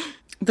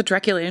 The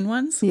Draculean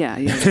ones? Yeah.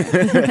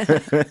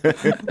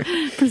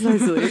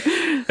 Precisely.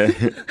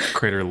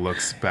 Crater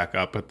looks back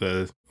up at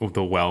the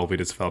well we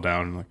just fell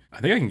down. Like, I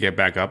think I can get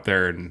back up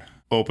there and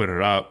open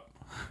it up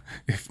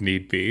if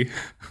need be.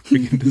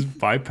 We can just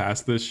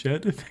bypass this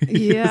shit.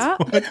 Yeah.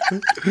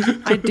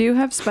 I do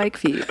have spike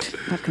feet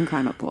that can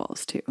climb up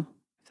walls too,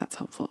 if that's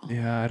helpful.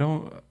 Yeah, I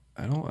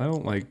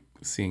don't like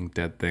seeing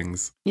dead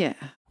things. Yeah.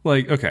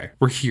 Like, okay,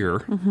 we're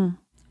here. Mm-hmm.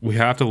 We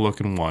have to look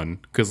in one,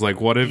 because like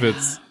what if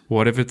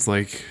it's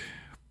like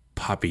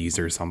puppies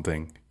or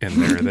something in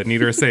there that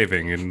need our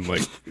saving, and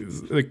like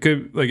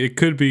it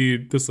could be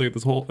just like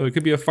this whole, it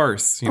could be a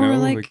farce, you know? Or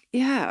like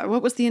yeah,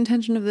 what was the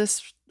intention of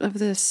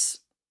this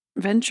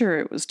venture?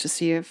 It was to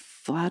see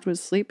if Vlad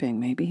was sleeping.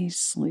 Maybe he's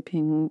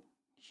sleeping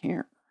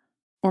here.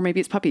 Or maybe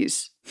it's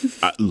puppies.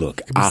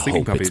 Look, I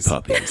hope it's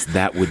puppies.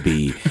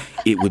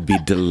 It would be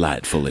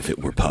delightful if it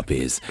were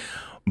puppies.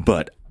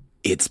 But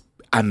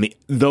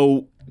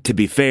though, to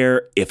be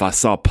fair, if I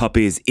saw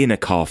puppies in a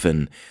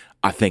coffin,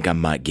 I think I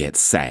might get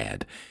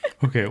sad.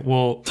 Okay,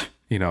 well,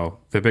 you know,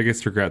 the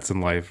biggest regrets in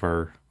life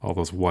are all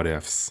those what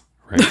ifs,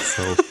 right?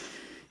 So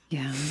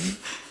yeah.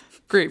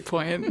 Great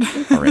point.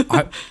 All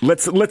right,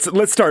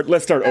 let's start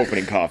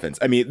opening coffins.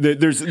 I mean,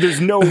 there's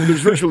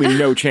virtually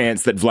no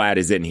chance that Vlad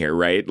is in here,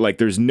 right? Like,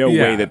 there's no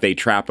way that they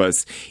trap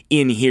us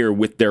in here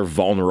with their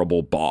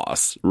vulnerable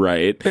boss,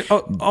 right?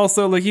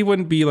 Also, like, he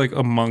wouldn't be like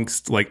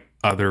amongst like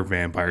other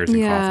vampires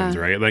in coffins,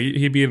 right? Like,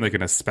 he'd be in like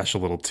in a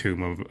special little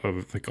tomb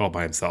of like all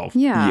by himself.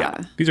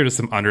 Yeah. These are just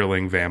some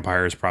underling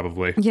vampires,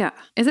 probably. Yeah.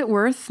 Is it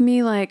worth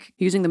me like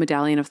using the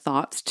Medallion of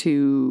Thoughts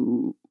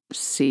to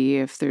see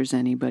if there's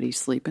anybody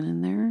sleeping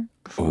in there?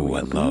 Oh,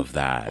 I love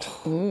that.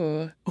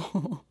 Ooh.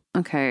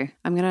 Okay.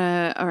 I'm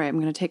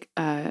gonna take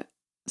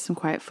some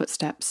quiet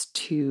footsteps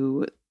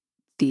to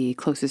the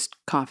closest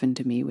coffin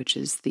to me, which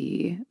is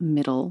the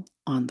middle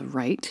on the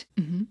right.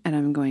 Mm-hmm. And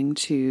I'm going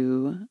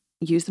to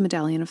use the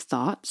Medallion of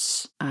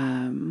Thoughts.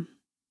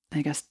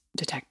 I guess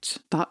detect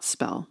thought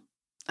spell.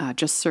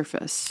 Just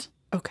surface.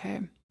 Okay.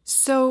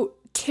 So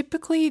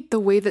typically the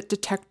way that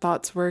detect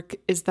thoughts work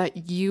is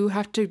that you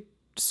have to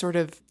sort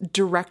of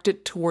direct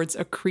it towards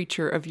a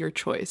creature of your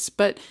choice.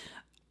 But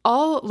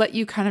I'll let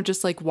you kind of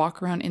just like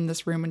walk around in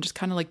this room and just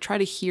kind of like try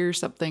to hear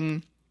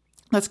something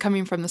that's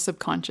coming from the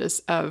subconscious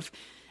of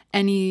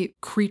any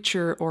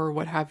creature or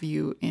what have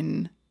you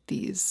in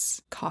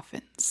these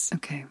coffins.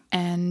 Okay.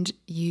 And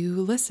you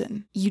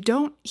listen. You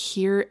don't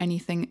hear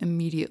anything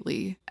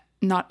immediately,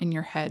 not in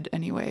your head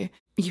anyway.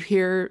 You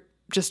hear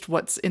just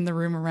what's in the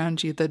room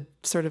around you, the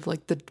sort of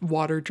like the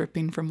water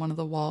dripping from one of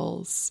the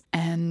walls.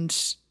 And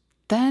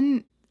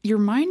then your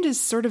mind is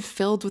sort of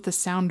filled with a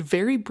sound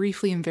very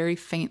briefly and very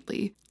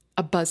faintly,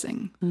 a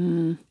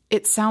buzzing.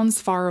 It sounds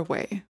far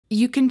away.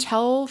 You can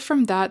tell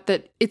from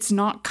that it's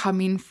not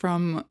coming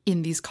from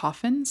in these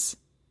coffins.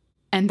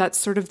 And that's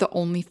sort of the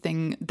only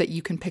thing that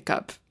you can pick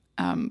up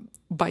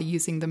by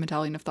using the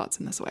Medallion of Thoughts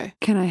in this way.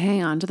 Can I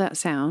hang on to that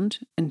sound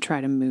and try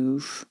to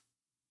move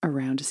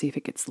around to see if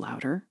it gets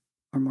louder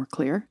or more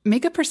clear?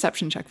 Make a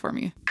perception check for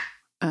me.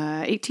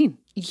 18.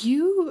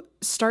 You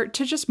start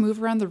to just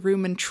move around the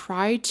room and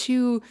try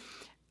to...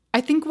 I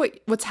think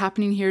what's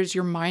happening here is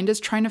your mind is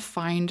trying to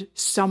find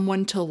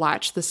someone to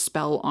latch the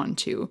spell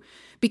onto.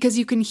 Because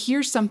you can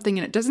hear something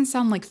and it doesn't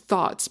sound like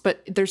thoughts,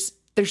 but there's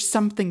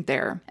something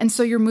there. And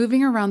so you're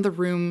moving around the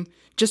room,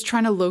 just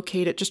trying to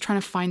locate it, just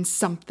trying to find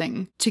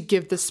something to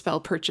give the spell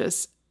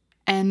purchase.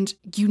 And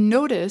you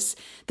notice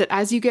that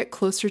as you get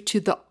closer to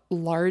the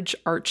large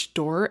arched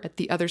door at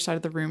the other side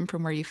of the room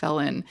from where you fell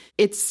in,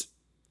 it's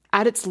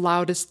at its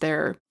loudest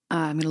there.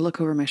 I'm going to look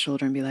over my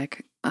shoulder and be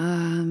like,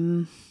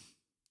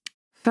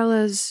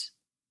 fellas,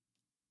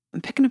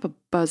 I'm picking up a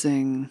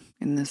buzzing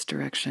in this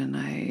direction.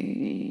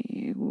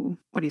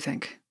 What do you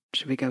think?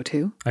 Should we go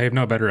too? I have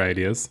no better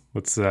ideas.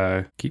 Let's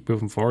keep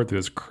moving forward through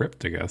this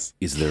crypt, I guess.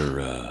 Is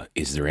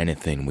there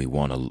anything we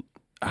want to...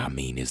 I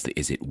mean, is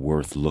it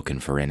worth looking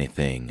for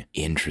anything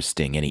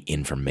interesting, any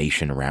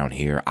information around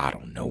here? I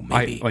don't know,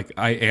 maybe.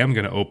 I am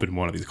going to open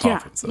one of these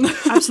coffins. Yeah,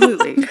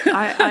 absolutely.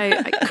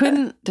 I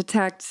couldn't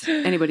detect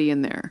anybody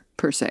in there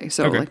per se.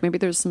 So like maybe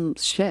there's some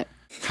shit.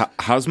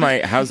 How's my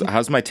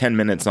 10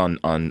 minutes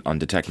on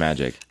detect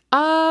magic?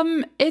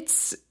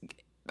 It's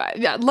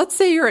let's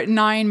say you're at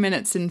 9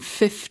 minutes and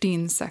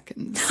 15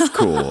 seconds.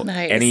 Cool.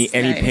 Nice, Any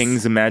nice.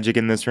 pings of magic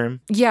in this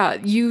room? Yeah,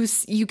 you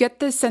get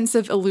the sense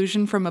of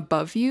illusion from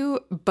above you,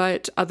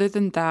 but other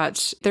than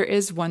that, there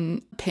is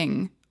one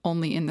ping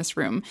only in this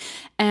room,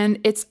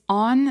 and it's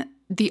on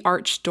the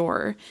arched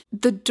door.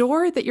 The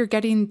door that you're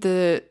getting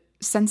the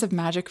sense of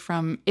magic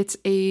from, it's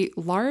a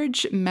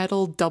large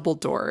metal double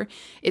door.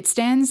 It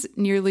stands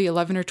nearly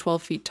 11 or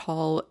 12 feet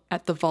tall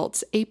at the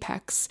vault's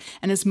apex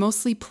and is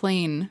mostly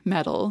plain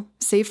metal,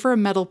 save for a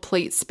metal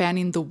plate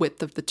spanning the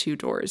width of the two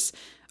doors.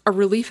 A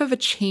relief of a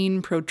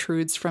chain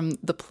protrudes from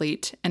the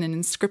plate, and an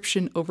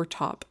inscription over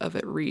top of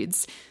it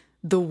reads,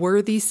 "The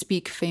worthy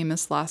speak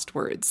famous last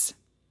words."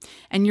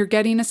 And you're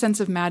getting a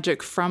sense of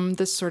magic from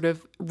this sort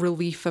of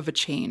relief of a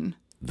chain.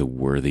 The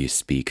worthy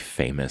speak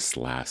famous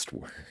last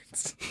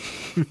words.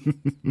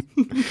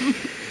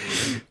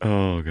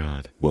 Oh,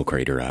 God. Well,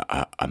 Crater,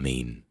 I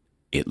mean,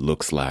 it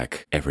looks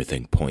like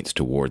everything points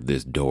toward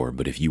this door,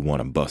 but if you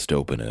want to bust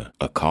open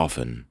a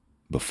coffin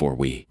before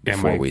we...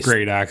 my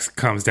great axe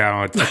comes down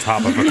on the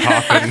top of a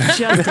coffin.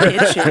 Just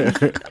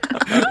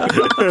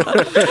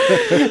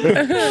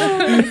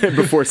itching.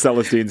 Before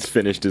Celestine's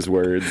finished his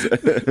words.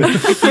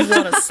 You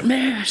want to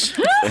smash.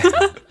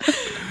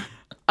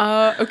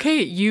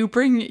 Okay,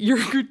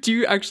 do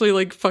you actually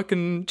like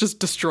fucking just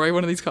destroy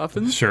one of these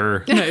coffins?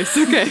 Sure. Nice,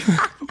 okay.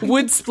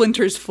 Wood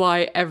splinters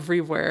fly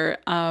everywhere.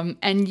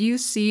 And you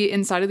see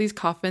inside of these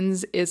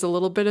coffins is a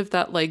little bit of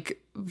that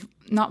like,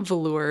 not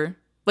velour,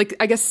 like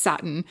I guess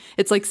satin.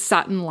 It's like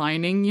satin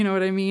lining, you know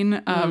what I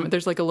mean?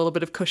 There's like a little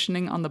bit of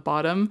cushioning on the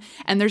bottom.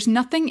 And there's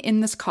nothing in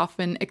this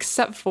coffin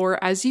except for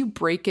as you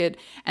break it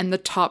and the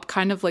top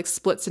kind of like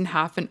splits in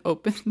half and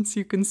opens,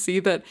 you can see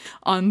that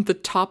on the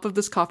top of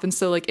this coffin.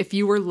 So like if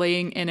you were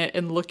laying in it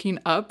and looking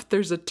up,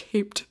 there's a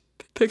taped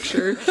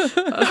picture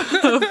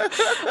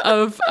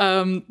of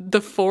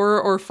the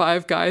 4 or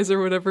 5 guys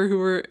or whatever who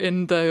were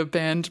in the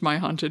band My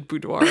Haunted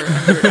Boudoir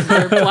in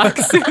their black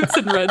suits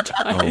and red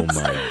ties.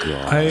 Oh my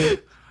God.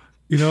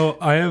 You know,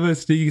 I have a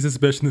sneaky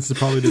suspicion this is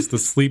probably just the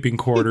sleeping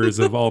quarters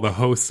of all the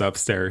hosts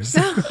upstairs.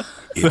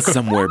 It's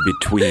somewhere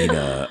between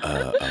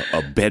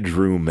a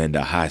bedroom and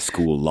a high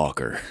school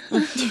locker.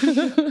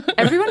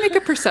 Everyone make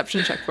a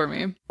perception check for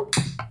me.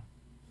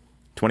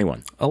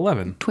 21.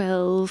 11.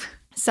 12.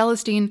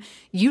 Celestine,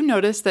 you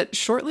notice that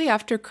shortly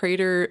after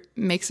Crater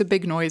makes a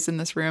big noise in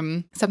this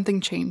room,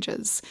 something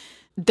changes.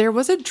 There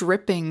was a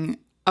dripping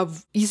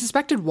of, you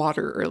suspected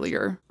water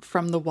earlier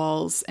from the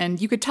walls, and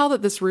you could tell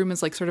that this room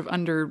is like sort of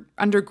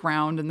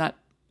underground, and that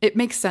it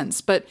makes sense,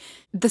 but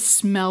the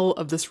smell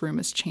of this room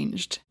has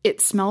changed.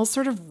 It smells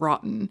sort of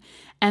rotten.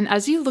 And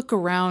as you look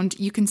around,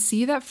 you can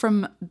see that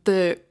from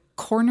the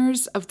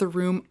corners of the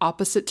room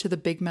opposite to the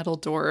big metal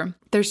door,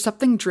 there's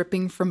something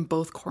dripping from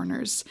both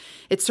corners.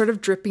 It's sort of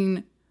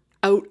dripping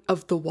out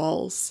of the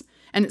walls,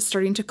 and it's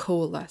starting to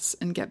coalesce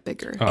and get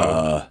bigger.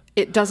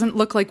 It doesn't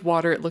look like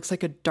water. It looks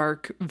like a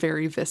dark,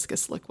 very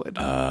viscous liquid.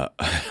 I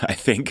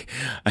think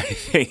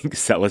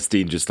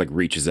Celestine just like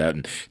reaches out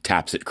and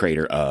taps at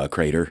Crater.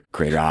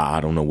 Crater, I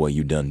don't know what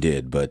you done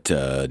did, but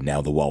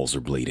now the walls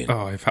are bleeding.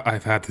 Oh,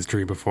 I've had this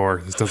dream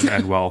before. This doesn't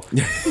end well.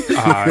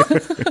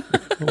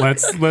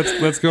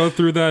 Let's go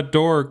through that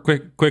door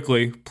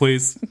quickly,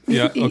 please.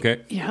 Yeah,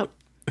 okay. Yep,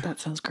 that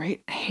sounds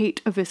great. I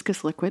hate a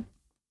viscous liquid.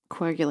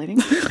 Coagulating.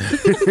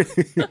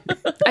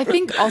 I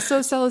think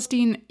also,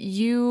 Celestine,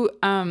 you,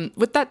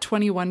 with that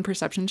 21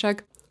 perception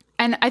check,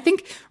 and I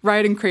think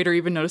Riot and Crater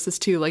even notice this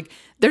too, like,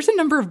 there's a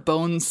number of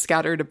bones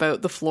scattered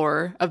about the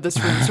floor of this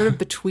room, sort of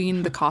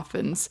between the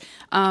coffins.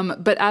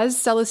 But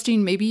as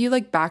Celestine, maybe you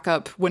like back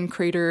up when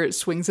Crater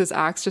swings his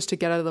axe just to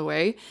get out of the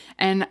way.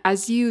 And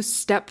as you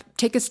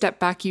take a step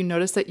back, you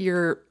notice that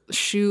your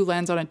shoe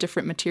lands on a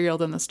different material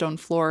than the stone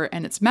floor,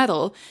 and it's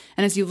metal.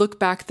 And as you look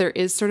back, there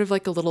is sort of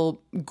like a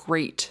little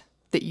grate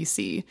that you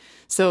see.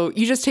 So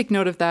you just take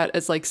note of that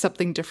as like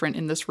something different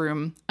in this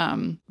room.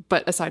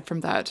 But aside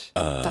from that,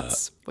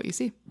 that's what you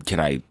see. Can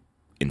I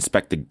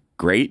inspect the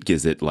grate?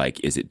 Does it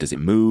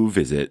move?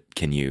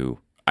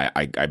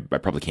 I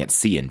probably can't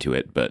see into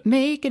it, but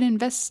Make an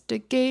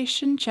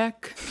investigation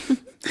check.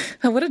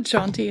 What a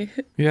jaunty.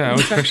 Yeah, I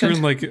was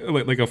picturing like a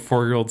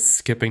 4-year-old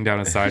skipping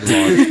down a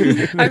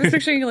sidewalk. I was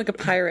picturing like a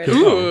pirate.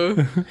 Ooh.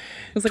 It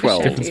was like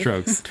 12 a Different shanty.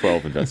 strokes.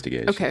 12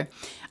 investigation. Okay.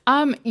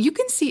 You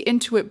can see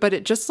into it, but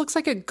it just looks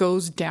like it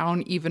goes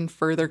down even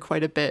further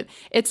quite a bit.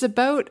 It's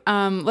about,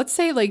 let's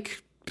say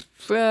like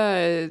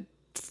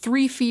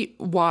 3 feet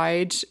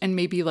wide and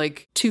maybe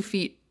like 2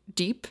 feet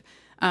deep.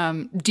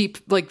 Deep,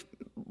 like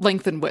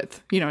length and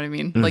width. You know what I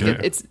mean? Like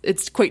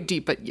it's quite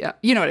deep, but yeah,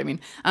 you know what I mean?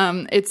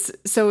 It's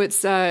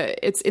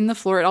in the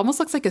floor. It almost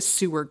looks like a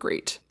sewer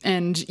grate,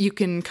 and you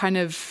can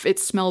it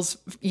smells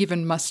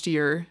even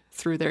mustier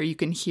through there. You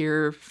can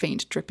hear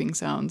faint dripping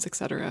sounds,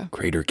 etc.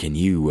 Crater, can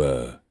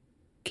you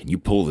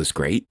pull this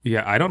grate?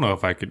 Yeah, I don't know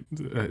if I could.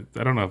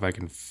 I don't know if I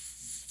can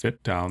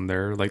fit down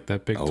there like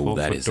that big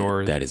 12-foot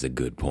door. That is a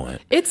good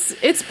point.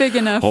 It's big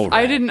enough. All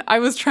right. I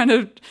was trying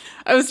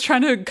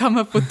to come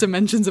up with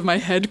dimensions in my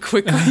head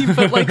quickly,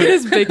 but like it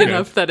is big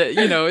enough that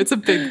it's a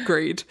big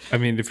grate. I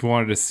mean, if you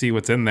wanted to see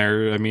what's in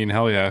there, I mean,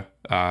 hell yeah.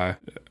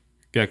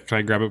 Yeah, can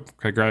I grab it?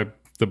 Can I grab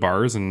the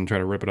bars and try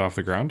to rip it off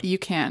the ground? You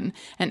can.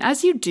 And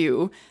as you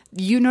do,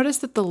 you notice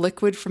that the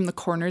liquid from the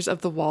corners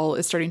of the wall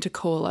is starting to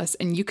coalesce,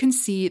 and you can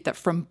see that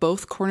from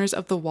both corners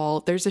of the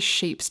wall, there's a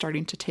shape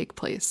starting to take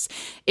place.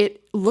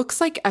 It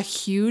looks like a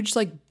huge,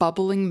 like,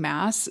 bubbling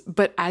mass,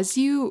 but as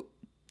you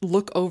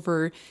look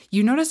over,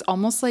 you notice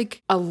almost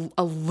like a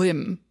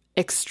limb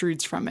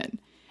extrudes from it.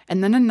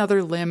 And then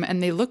another limb,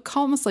 and they look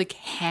almost like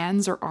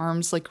hands or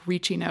arms, like,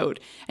 reaching out.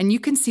 And you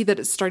can see that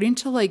it's starting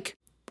to, like,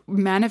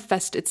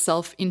 manifest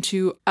itself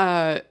into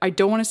I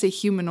don't want to say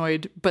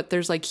humanoid, but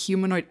there's like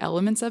humanoid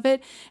elements of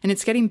it, and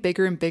it's getting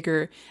bigger and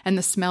bigger, and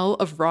the smell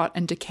of rot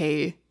and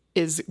decay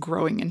is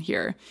growing in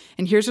here.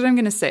 And here's what I'm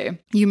going to say.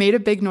 You made a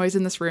big noise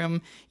in this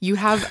room. You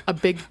have a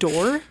big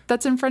door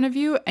that's in front of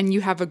you, and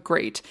you have a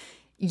grate.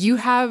 You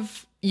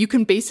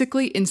can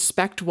basically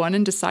inspect one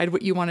and decide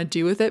what you want to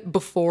do with it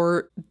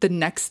before the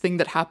next thing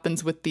that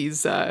happens with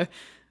these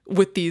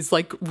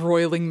like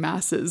roiling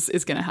masses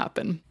is going to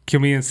happen.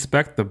 Can we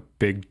inspect the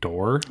big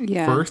door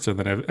Yeah. first, and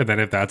then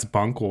if that's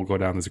bunk, we'll go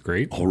down this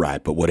grate? All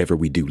right, but whatever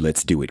we do,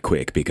 let's do it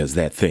quick because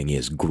that thing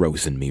is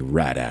grossing me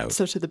right out.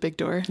 So to the big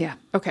door? Yeah.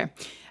 Okay.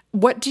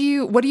 What are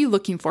you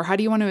looking for? How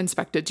do you want to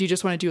inspect it? Do you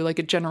just want to do like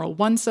a general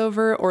once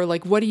over, or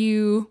like what do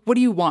you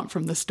want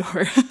from this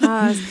door?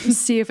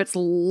 See if it's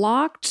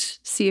locked,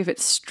 see if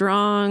it's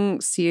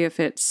strong, see if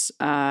it's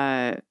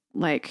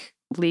like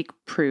leak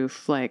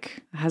proof,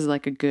 like has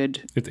like a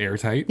good, It's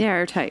airtight. yeah,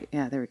 airtight.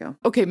 Yeah, there we go.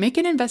 Okay, make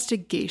an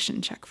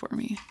investigation check for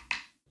me.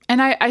 And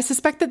I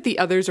suspect that the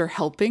others are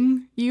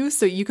helping you,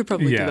 so you could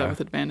probably do Yeah. that with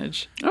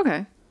advantage.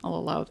 Okay. I'll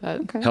allow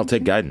that. Okay. Hell,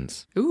 take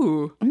guidance.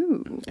 Ooh.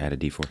 Ooh. Add a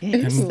d4.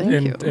 Yes,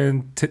 thank you.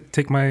 And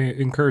take my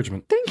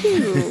encouragement. Thank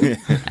you.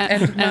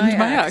 And my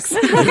axe.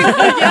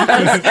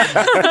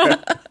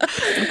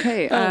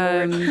 Okay,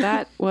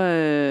 that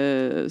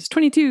was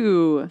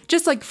 22.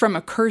 Just like from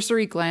a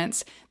cursory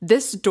glance,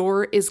 this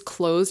door is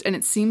closed, and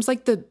it seems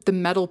like the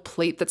metal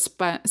plate that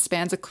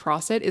spans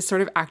across it is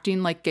sort of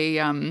acting like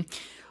a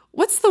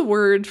what's the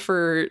word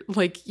for,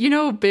 like,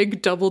 big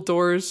double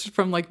doors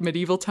from like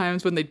medieval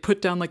times when they'd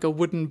put down like a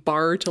wooden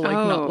bar to like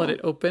not let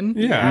it open?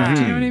 Yeah. Do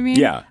you know what I mean?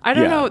 Yeah. I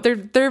don't know.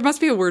 There must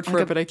be a word for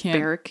Like it, but I can't.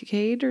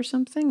 Barricade or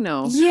something?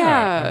 No.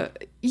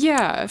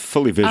 Yeah.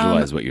 Fully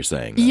visualize what you're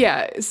saying. though.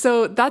 Yeah.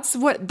 So that's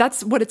what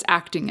it's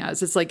acting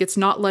as. It's like it's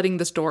not letting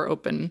this door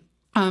open,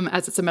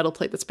 as it's a metal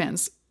plate that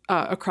spans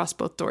across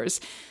both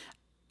doors.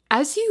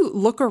 As you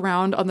look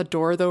around on the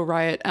door, though,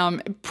 Riot,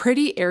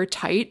 pretty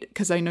airtight,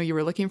 because I know you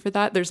were looking for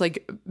that. There's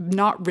like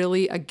not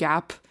really a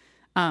gap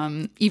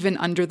even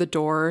under the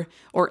door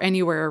or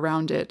anywhere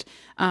around it.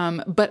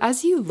 But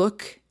as you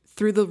look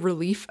through the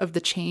relief of the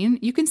chain,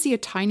 you can see a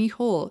tiny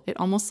hole. It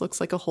almost looks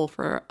like a hole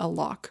for a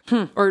lock,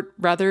 or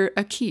rather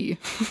a key.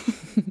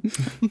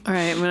 All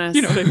right, I'm gonna.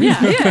 You know what I mean?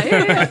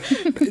 Yeah.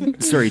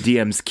 Sorry,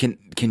 DMs,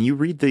 can you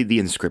read the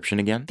inscription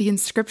again? The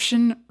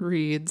inscription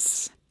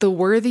reads, "The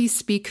worthy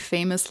speak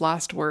famous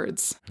last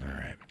words." All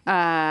right.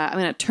 I'm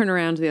gonna turn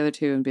around to the other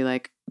two and be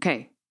like,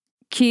 okay,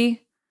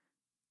 key,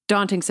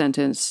 daunting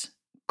sentence,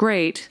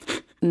 great,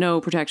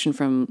 no protection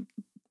from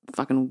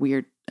fucking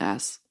weird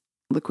ass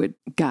liquid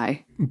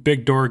guy.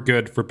 Big door,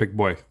 good for big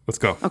boy. Let's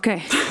go. Okay,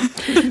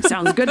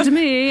 sounds good to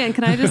me. And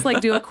can I just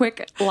like do a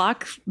quick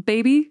lock,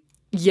 baby?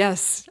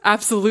 Yes,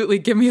 absolutely.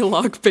 Give me a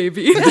lock,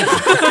 baby.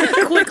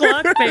 Quick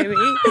lock, baby.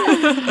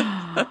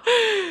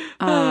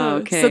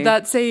 Okay. So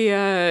that's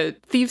a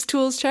Thieves'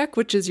 Tools check,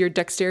 which is your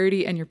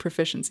dexterity and your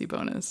proficiency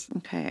bonus.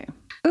 Okay.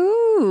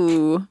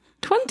 Ooh,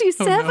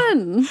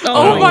 27.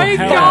 Oh my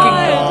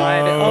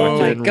God. Oh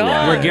my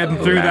God. We're getting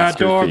through that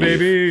Master door, thief.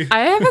 baby. I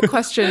have a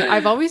question.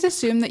 I've always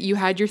assumed that you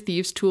had your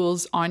Thieves'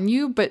 Tools on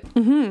you, but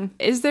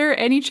is there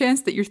any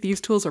chance that your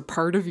Thieves' Tools are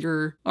part of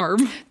your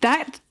arm?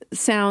 That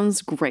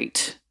sounds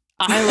great.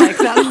 I like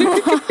that a lot.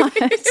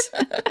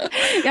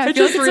 Yeah, I feel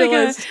just like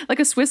realized- it's like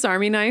a Swiss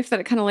Army knife that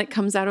it kind of like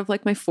comes out of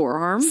like my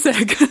forearm.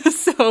 Sick.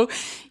 So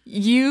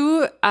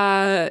you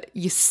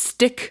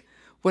stick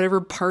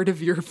whatever part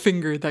of your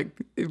finger that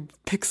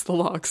picks the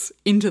locks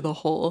into the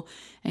hole,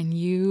 and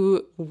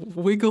you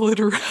wiggle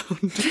it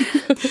around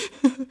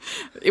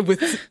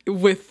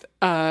with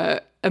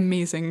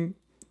amazing,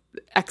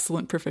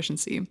 excellent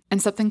proficiency,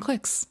 and something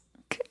clicks.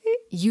 Okay.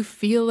 You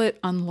feel it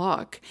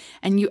unlock,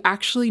 and you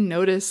actually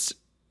notice,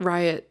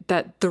 Riot,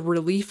 that the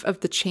relief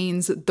of the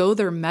chains, though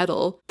they're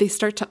metal, they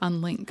start to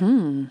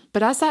unlink.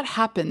 But as that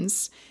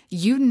happens,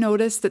 you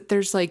notice that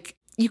there's like,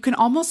 you can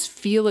almost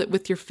feel it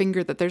with your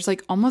finger, that there's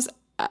like almost,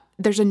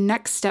 there's a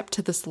next step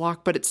to this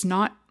lock, but it's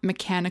not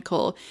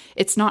mechanical.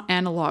 It's not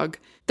analog.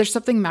 There's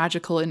something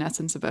magical in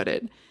essence about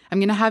it. I'm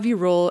going to have you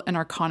roll an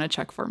Arcana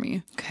check for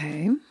me.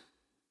 Okay.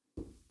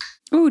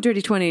 Ooh,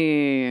 dirty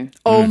 20.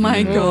 Oh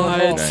my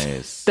God.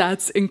 Nice.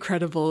 That's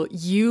incredible.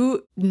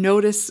 You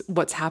notice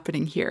what's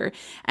happening here.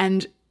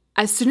 And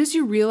as soon as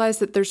you realize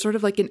that there's sort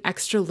of like an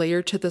extra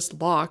layer to this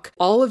lock,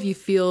 all of you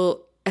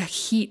feel a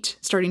heat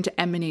starting to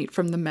emanate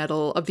from the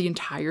metal of the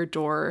entire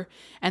door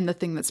and the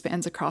thing that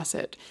spans across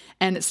it.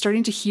 And it's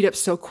starting to heat up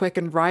so quick.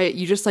 And Riot,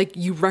 you just like,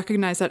 you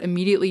recognize that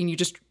immediately,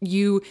 and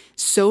you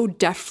so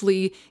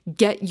deftly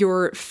get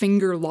your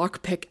finger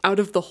lockpick out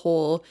of the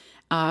hole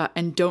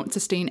and don't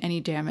sustain any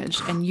damage.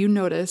 And you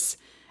notice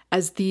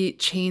as the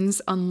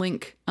chains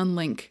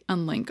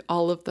unlink,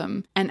 all of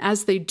them. And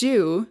as they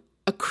do,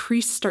 a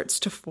crease starts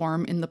to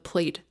form in the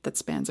plate that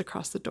spans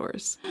across the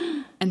doors.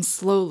 And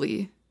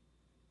slowly,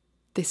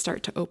 they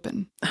start to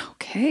open.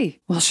 Okay.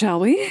 Well, shall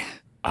we?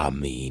 I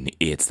mean,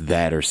 it's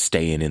that or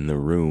staying in the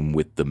room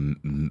with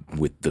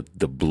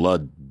the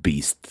blood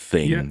beast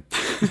thing. Yeah.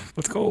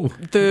 Let's go.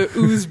 The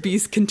ooze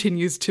beast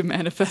continues to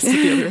manifest at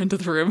the other end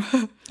of the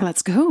room.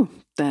 Let's go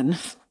then.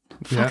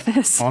 Fuck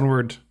this.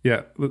 Onward.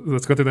 Yeah.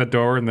 Let's go through that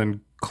door and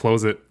then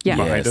close it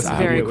behind Yes, us I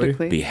Very immediately.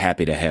 quickly. Be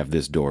happy to have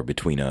this door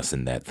between us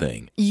and that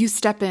thing. You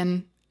step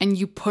in and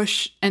you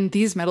push, and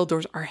these metal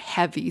doors are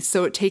heavy,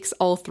 so it takes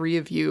all three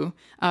of you,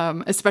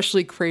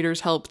 especially Crater's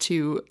help,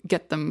 to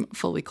get them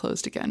fully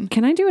closed again.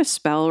 Can I do a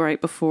spell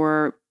right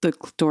before the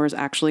doors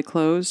actually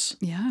close?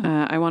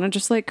 Yeah. I want to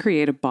just like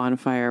create a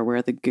bonfire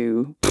where the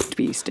goo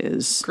beast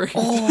is. Great.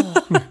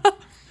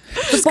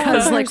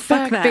 Because like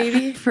fuck back, that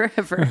baby.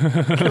 forever.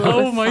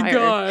 Oh my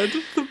God.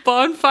 The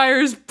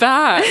bonfire's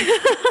back.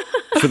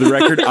 For the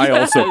record, I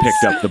also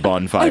picked up the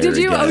bonfire. did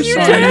you? Again. Oh, you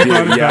I did?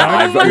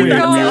 Yeah, Oh my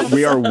God.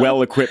 we are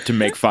well equipped to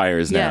make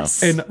fires now.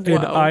 Yes. And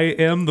Wow. I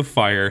am the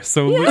fire.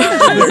 So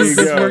There you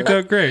this go. worked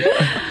out great.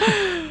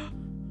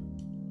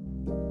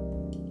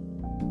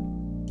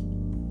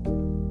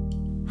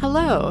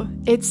 Hello,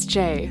 it's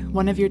Jay,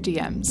 one of your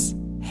DMs.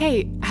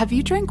 Hey, have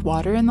you drank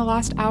water in the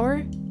last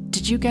hour?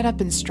 Did you get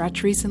up and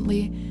stretch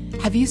recently?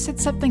 Have you said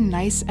something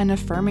nice and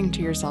affirming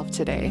to yourself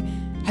today?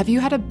 Have you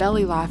had a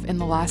belly laugh in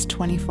the last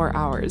 24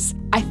 hours?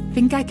 I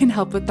think I can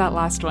help with that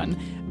last one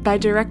by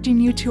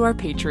directing you to our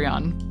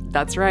Patreon.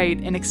 That's right,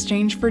 in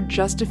exchange for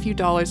just a few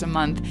dollars a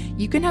month,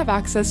 you can have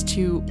access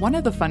to one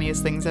of the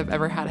funniest things I've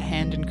ever had a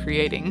hand in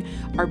creating,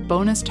 our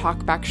bonus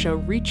talkback show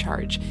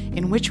Recharge,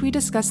 in which we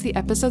discuss the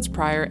episodes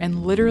prior,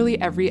 and literally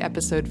every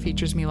episode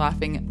features me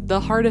laughing the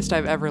hardest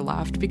I've ever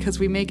laughed because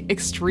we make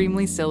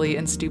extremely silly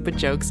and stupid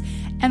jokes,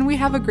 and we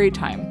have a great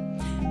time.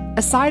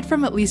 Aside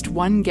from at least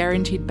one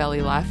guaranteed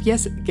belly laugh,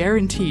 yes,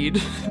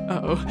 guaranteed,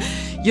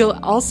 you'll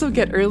also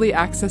get early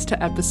access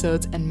to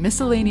episodes and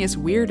miscellaneous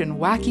weird and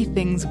wacky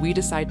things we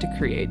decide to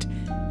create.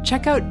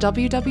 Check out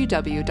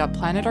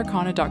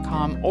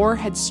www.planetarcana.com or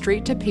head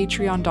straight to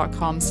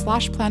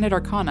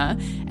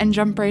patreon.com/planetarcana and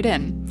jump right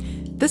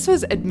in. This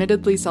was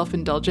admittedly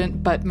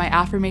self-indulgent, but my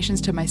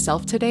affirmations to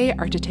myself today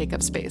are to take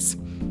up space.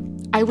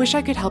 I wish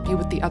I could help you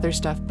with the other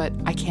stuff, but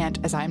I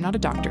can't as I am not a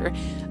doctor.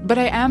 But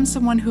I am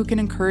someone who can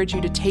encourage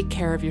you to take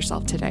care of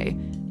yourself today.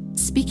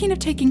 Speaking of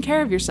taking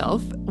care of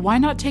yourself, why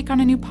not take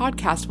on a new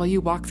podcast while you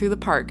walk through the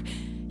park?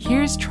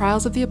 Here's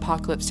Trials of the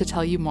Apocalypse to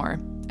tell you more.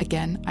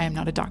 Again, I am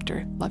not a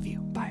doctor. Love you.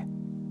 Bye.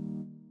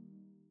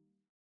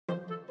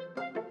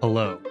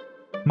 Hello,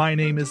 my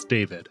name is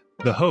David,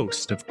 the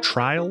host of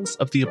Trials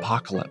of the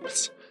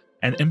Apocalypse,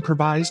 an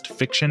improvised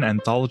fiction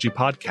anthology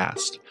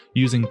podcast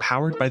using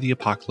Powered by the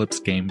Apocalypse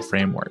game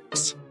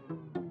frameworks.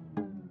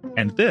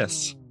 And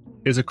this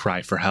is a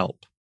cry for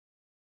help.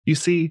 You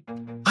see,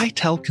 I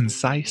tell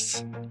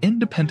concise,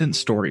 independent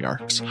story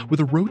arcs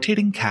with a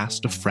rotating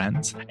cast of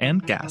friends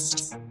and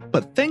guests,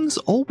 but things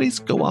always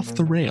go off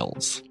the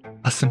rails.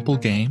 A simple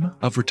game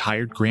of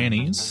retired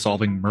grannies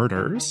solving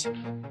murders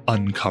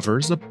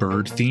uncovers a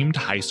bird-themed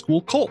high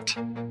school cult.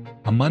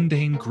 A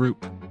mundane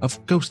group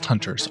of ghost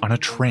hunters on a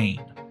train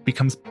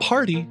becomes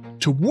party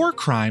to war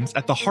crimes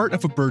at the heart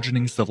of a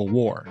burgeoning civil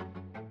war.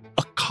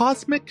 A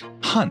cosmic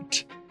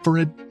hunt for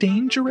a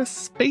dangerous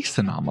space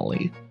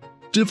anomaly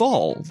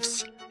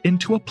devolves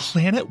into a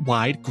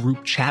planet-wide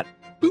group chat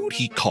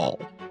booty call.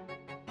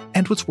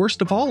 And what's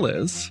worst of all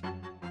is,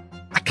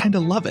 I kinda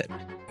love it.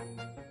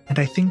 And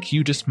I think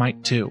you just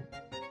might too.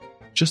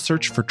 Just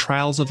search for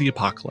Trials of the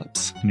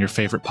Apocalypse in your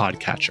favorite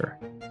podcatcher.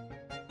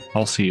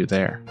 I'll see you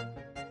there.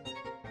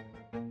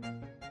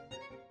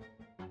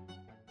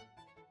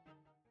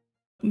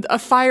 A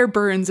fire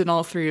burns in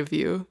all three of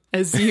you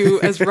as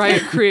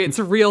Riot creates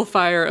a real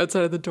fire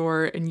outside of the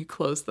door and you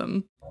close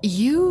them.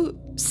 You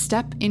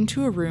step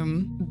into a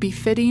room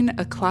befitting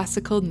a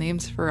classical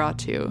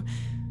Namesferatu.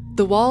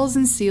 The walls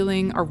and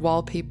ceiling are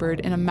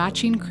wallpapered in a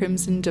matching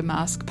crimson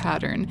damask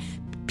pattern,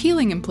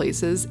 peeling in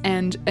places,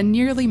 and a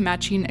nearly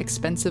matching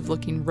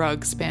expensive-looking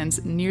rug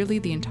spans nearly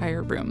the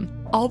entire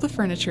room. All the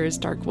furniture is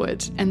dark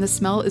wood, and the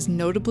smell is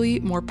notably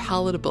more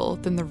palatable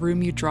than the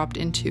room you dropped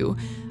into.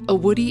 A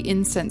woody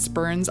incense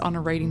burns on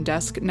a writing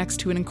desk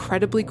next to an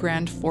incredibly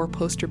grand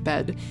four-poster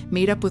bed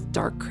made up with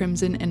dark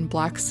crimson and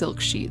black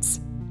silk sheets.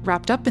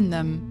 Wrapped up in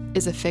them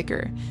is a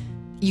figure.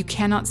 You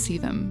cannot see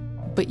them,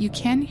 but you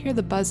can hear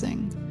the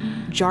buzzing,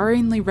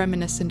 jarringly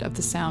reminiscent of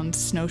the sound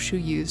Snowshoe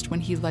used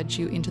when he led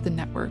you into the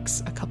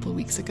networks a couple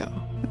weeks ago.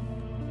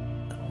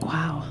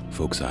 Wow.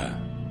 Folks, I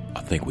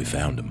think we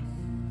found him.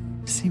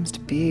 Seems to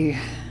be...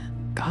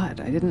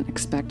 God, I didn't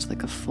expect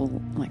like a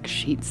full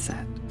sheet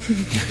set.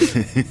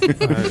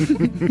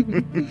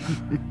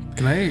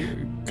 Can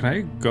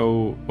I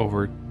go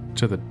over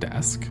to the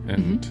desk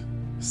and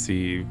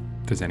see if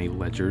there's any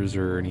ledgers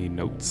or any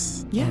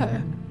notes?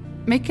 Yeah.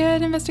 Make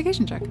an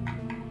investigation check.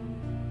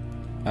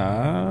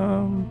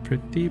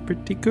 Pretty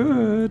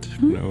good.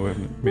 No, I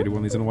haven't made one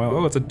of these in a while.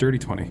 Oh, it's a dirty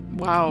 20.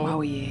 Wow.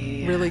 Oh,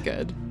 yeah. Really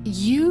good.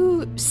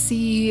 You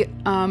see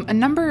a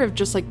number of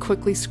just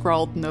quickly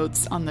scrawled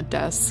notes on the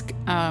desk.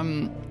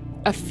 A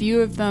few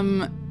of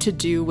them to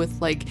do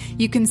with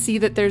you can see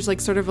that there's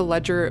sort of a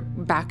ledger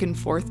back and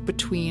forth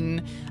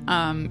between,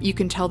 you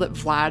can tell that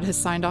Vlad has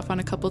signed off on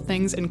a couple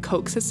things and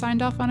Cokes has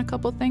signed off on a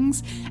couple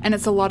things. And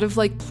it's a lot of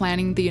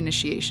planning the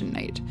initiation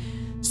night.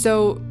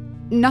 So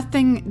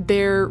nothing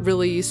there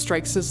really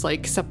strikes as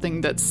something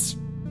that's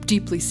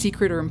deeply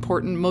secret or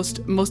important.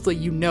 Mostly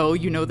you know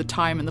the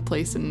time and the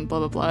place and blah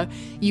blah blah.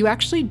 You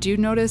actually do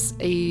notice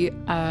a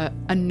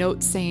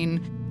note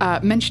saying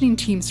mentioning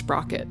Team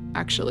Sprocket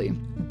actually,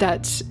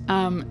 that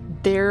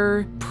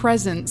their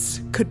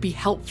presence could be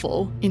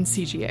helpful in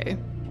CGA.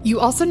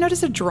 You also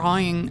notice a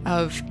drawing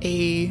of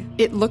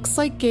it looks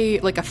like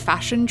a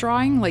fashion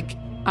drawing,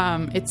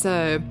 it's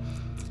a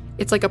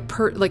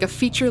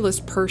featureless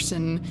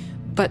person,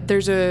 but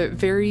there's a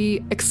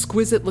very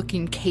exquisite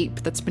looking cape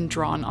that's been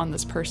drawn on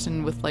this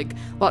person with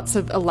lots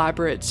of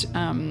elaborate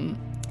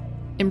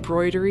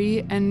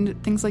embroidery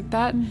and things like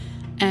that.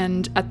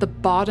 And at the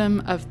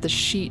bottom of the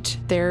sheet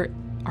there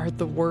are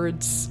the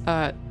words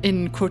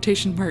in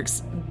quotation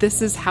marks,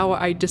 "This is how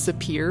I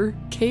disappear,"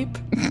 cape.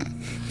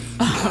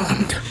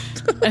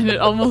 And it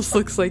almost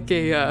looks like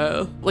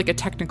a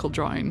technical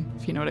drawing,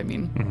 if you know what I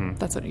mean. Mm-hmm.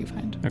 That's what you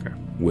find. Okay.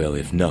 Well,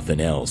 if nothing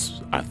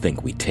else, I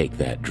think we take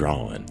that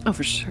drawing. Oh,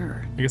 for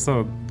sure. I guess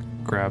I'll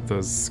grab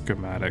those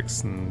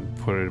schematics and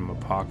put it in my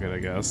pocket, I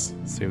guess.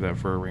 Save that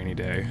for a rainy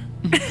day.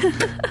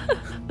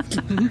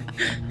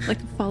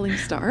 Like a falling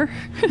star.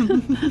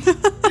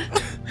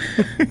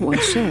 Well,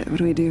 shit. What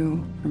do we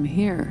do from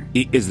here?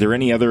 Is there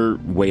any other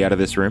way out of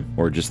this room,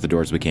 or just the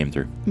doors we came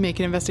through? Make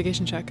an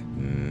investigation check.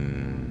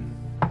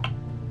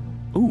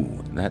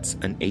 Ooh, that's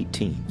an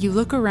 18. You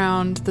look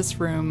around this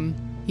room.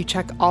 You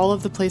check all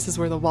of the places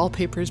where the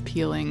wallpaper is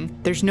peeling.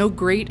 There's no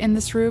grate in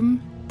this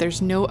room.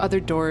 There's no other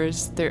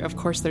doors. Of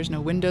course, there's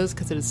no windows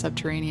because it is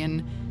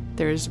subterranean.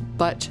 There's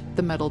but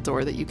the metal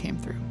door that you came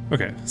through.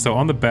 Okay, so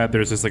on the bed,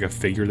 there's just like a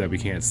figure that we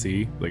can't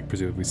see, like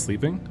presumably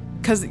sleeping.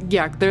 Because,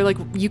 yeah, they're like,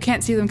 you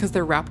can't see them because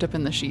they're wrapped up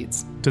in the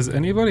sheets. Does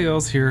anybody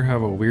else here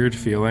have a weird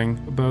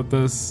feeling about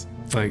this?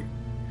 Like,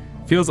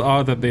 feels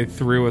odd that they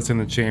threw us in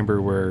the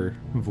chamber where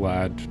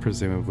Vlad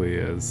presumably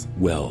is.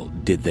 Well,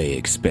 did they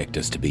expect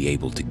us to be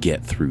able to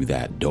get through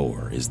that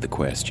door is the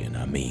question.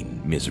 I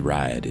mean, Ms.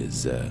 Riot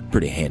is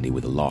pretty handy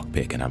with a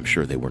lockpick, and I'm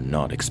sure they were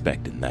not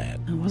expecting that.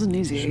 It wasn't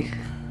easy.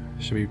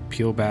 Should we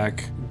peel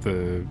back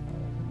the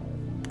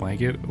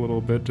blanket a little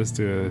bit just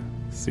to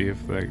see if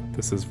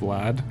this is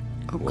Vlad?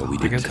 Oh, Well, God. we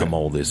didn't come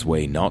all this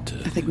way not to.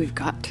 I think we've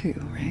got to,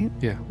 right?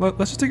 Yeah,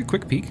 let's just take a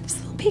quick peek. Just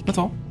a little peek. That's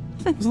all.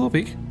 Just a little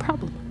peek.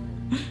 Problem.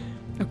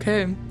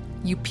 Okay.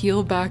 You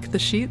peel back the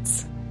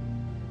sheets.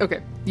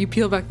 Okay. You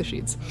peel back the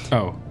sheets.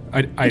 Oh,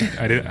 I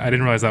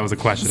didn't realize that was a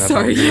question.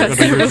 Sorry, I yes.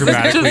 thought you were I was like,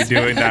 dramatically just-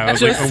 doing that. I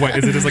was like, oh, what,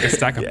 is it just like a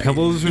stack of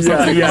pillows or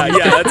something? Yeah,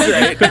 that's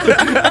right.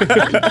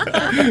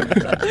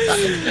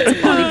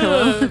 Body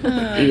pillow.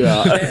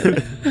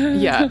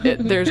 Yeah,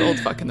 there's old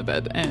fuck in the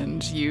bed,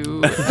 and you.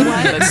 and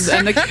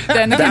the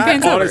That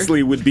campaign's over.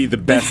 honestly would be the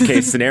best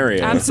case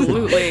scenario.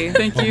 Absolutely.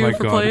 Thank you my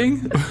for God. playing.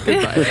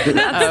 Goodbye.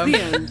 That's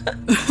the end.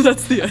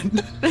 That's the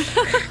end.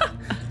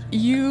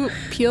 You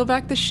peel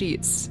back the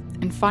sheets,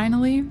 and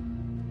finally,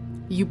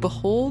 you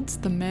behold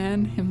the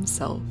man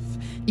himself.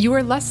 You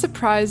are less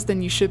surprised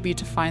than you should be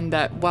to find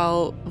that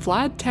while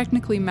Vlad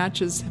technically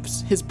matches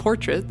his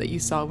portrait that you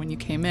saw when you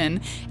came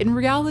in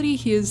reality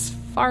he is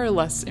far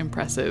less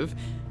impressive.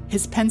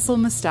 His pencil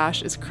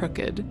mustache is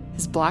crooked.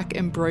 His black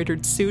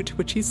embroidered suit,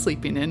 which he's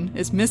sleeping in,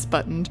 is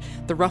misbuttoned,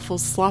 the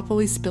ruffles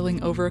sloppily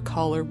spilling over a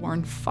collar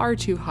worn far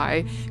too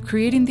high,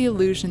 creating the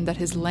illusion that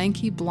his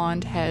lanky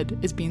blonde head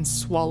is being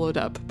swallowed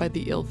up by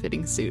the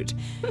ill-fitting suit.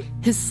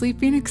 His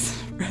sleeping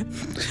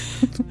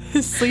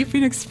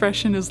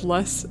expression is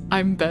less,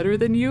 I'm better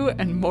than you,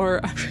 and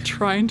more, I'm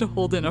trying to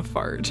hold in a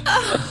fart.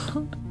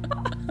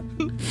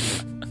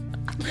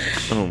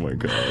 Oh my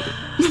God.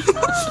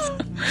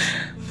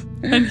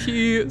 And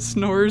he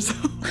snores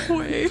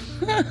away.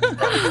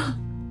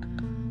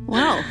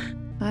 Well,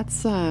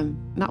 that's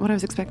not what I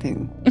was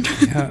expecting.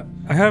 Yeah,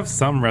 I have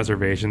some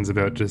reservations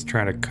about just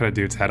trying to cut a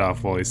dude's head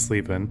off while he's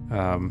sleeping.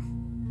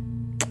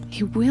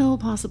 He will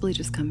possibly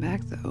just come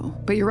back, though.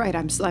 But you're right.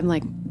 I'm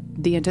like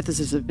the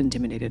antithesis of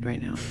intimidated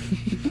right now.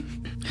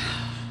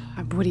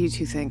 What do you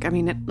two think? I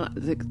mean,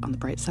 on the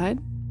bright side,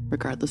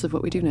 regardless of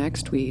what we do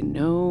next, we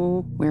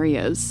know where he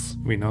is.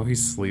 We know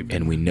he's sleeping.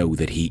 And we know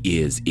that he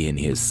is in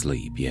his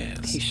sleep,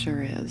 yes. He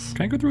sure is.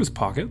 Can I go through his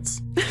pockets?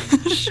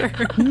 Sure.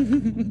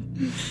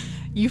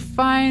 You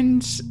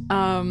find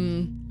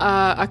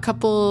a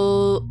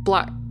couple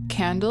black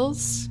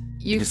candles.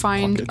 You His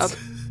find pockets.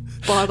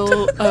 a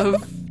bottle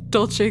of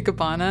Dolce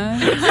Gabbana.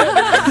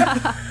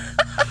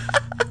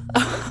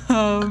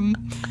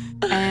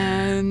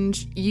 And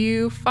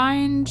you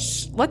find,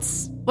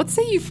 let's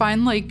say you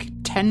find like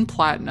 10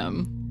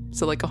 platinum,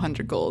 so like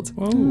 100 gold.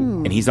 Whoa.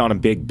 And he's on a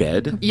big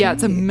bed. Yeah,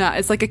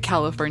 it's like a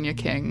California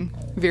king,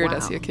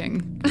 Viridacia Wow.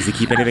 king. Does he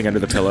keep anything under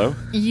the pillow?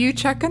 You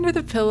check under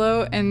the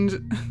pillow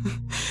and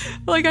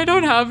like I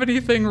don't have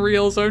anything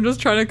real, so I'm just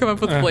trying to come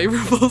up with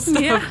flavorful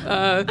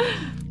stuff.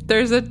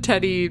 There's a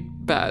teddy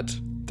bat.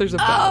 There's a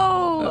bat.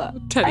 Oh,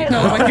 Teddy.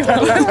 Oh my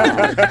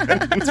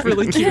god. It's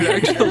really cute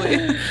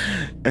actually.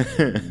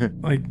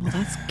 Like, well,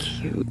 that's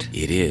cute.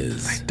 It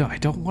is. I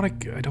don't want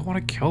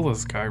to kill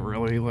this guy.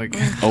 Really, like.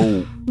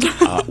 Oh,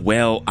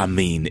 well, I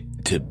mean,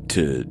 to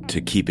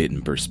keep it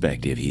in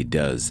perspective, he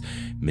does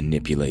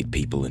manipulate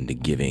people into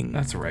giving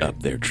That's right.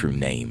 up their true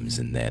names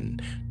and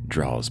then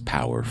draws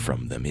power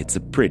from them. It's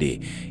a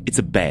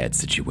bad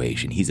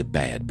situation. He's a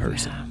bad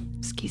person.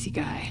 Skeezy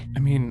guy. I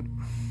mean,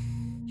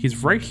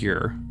 he's right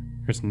here.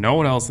 There's no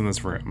one else in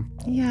this room.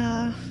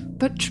 Yeah.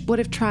 But what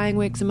if trying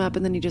wakes him up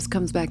and then he just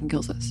comes back and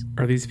kills us?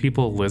 Are these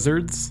people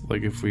lizards?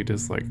 Like, if we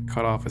just like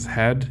cut off his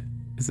head,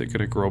 is it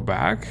gonna grow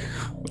back?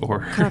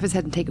 Or Cut off his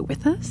head and take it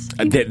with us?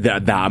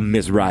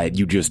 Miss Riot,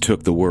 you just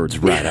took the words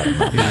right out of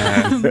my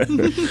mouth.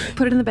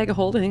 Put it in the bag of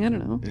holding? I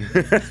don't know.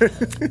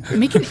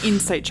 Make an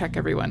insight check,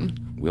 everyone.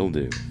 Will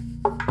do.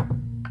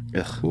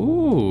 Ugh.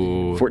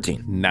 ooh,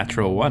 14.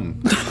 natural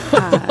 1.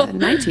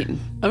 19.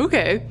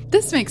 Okay.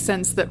 This makes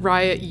sense that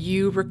Riot,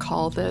 you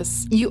recall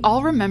this. You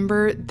all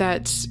remember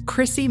that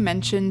Chrissy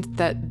mentioned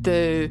that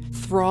the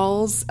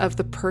thralls of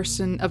the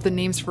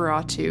names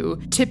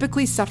Feratu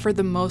typically suffer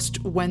the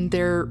most when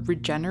they're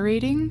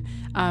regenerating.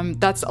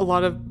 That's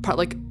a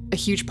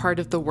huge part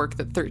of the work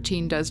that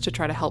 13 does to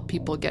try to help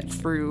people get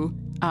through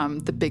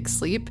the big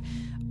sleep.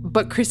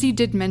 But Chrissy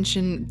did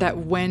mention that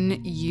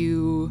when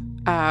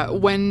there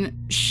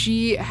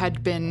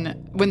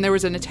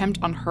was an attempt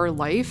on her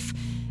life,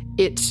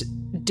 it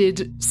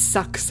did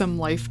suck some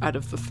life out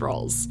of the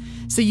thralls.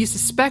 So you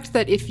suspect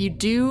that if you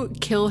do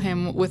kill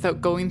him without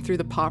going through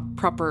the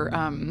proper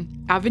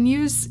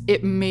avenues,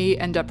 it may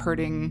end up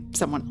hurting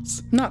someone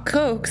else. Not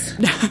Cokes.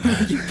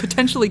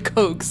 Potentially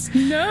Cokes.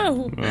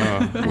 No.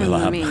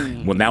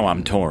 Well, now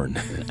I'm torn.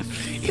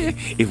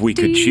 If we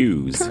could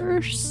choose,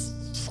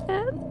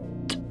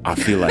 I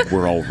feel like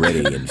we're already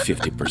in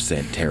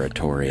 50%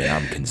 territory, and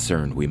I'm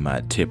concerned we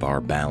might tip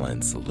our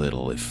balance a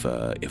little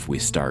if we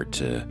start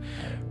to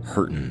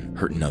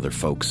hurting other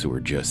folks who are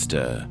just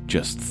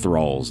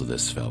thralls of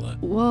this fella.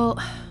 Well,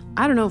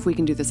 I don't know if we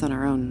can do this on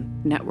our own,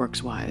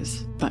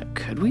 networks-wise, but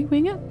could we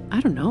wing it? I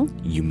don't know.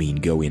 You mean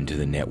go into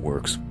the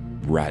networks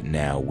right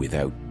now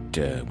without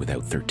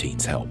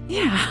 13's help?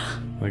 Yeah.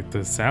 Like,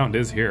 the sound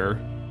is here.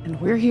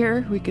 And we're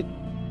here. We could,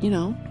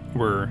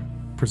 We're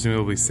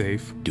presumably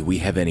safe. Do we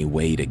have any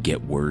way to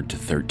get word to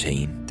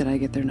 13? Did I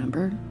get their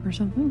number or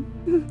something?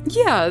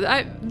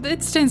 Yeah,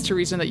 it stands to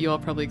reason that you all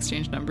probably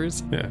exchange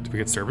numbers. Yeah, do we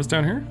get service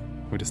down here?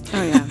 We just...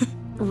 Oh, yeah.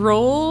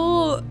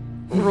 Roll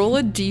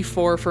a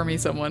d4 for me,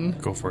 someone.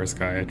 Go for it,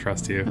 Sky. I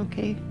trust you.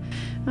 Okay.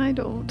 I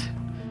don't.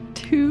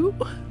 2?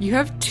 You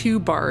have 2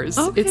 bars.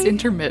 Okay. It's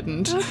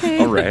intermittent. Okay.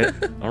 All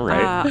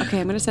right. Okay,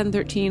 I'm going to send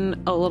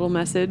 13 a little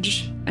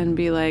message and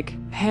be like,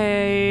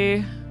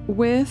 hey,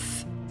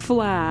 with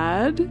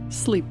Vlad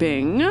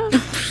sleeping,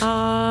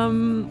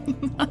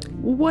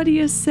 what do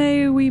you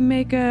say we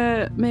make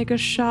a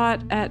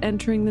shot at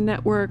entering the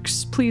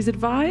networks? Please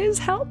advise.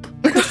 Help?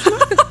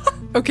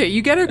 Okay,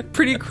 you get a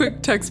pretty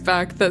quick text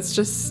back that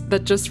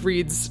just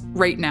reads,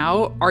 right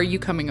now, are you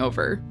coming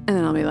over? And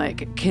then I'll be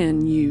like,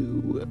 can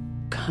you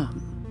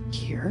come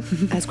here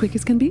as quick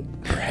as can be?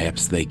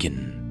 Perhaps they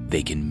can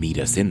meet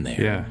us in there.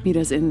 Yeah. Meet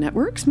us in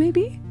networks,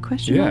 maybe?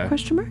 Question Yeah.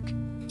 mark?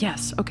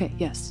 Yes. Okay.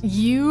 Yes.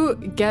 You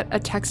get a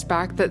text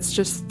back that's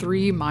just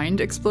 3 mind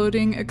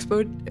exploding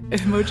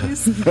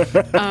emojis.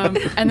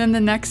 And then the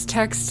next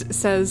text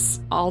says,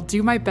 I'll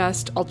do my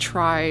best. I'll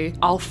try.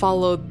 I'll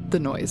follow the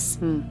noise.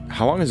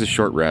 How long is a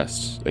short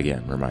rest?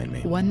 Again, remind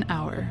me. 1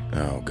 hour.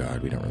 Oh,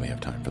 God, we don't really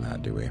have time for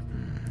that, do we?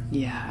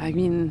 Yeah. I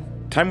mean,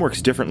 Time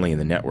works differently in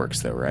the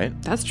networks, though, right?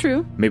 that's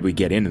true. Maybe we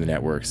get into the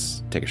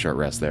networks, take a short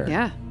rest there.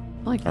 Yeah.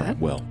 I like All that. right,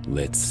 well,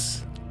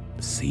 let's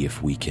see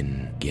if we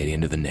can get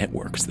into the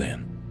networks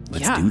then.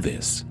 Let's Yeah. do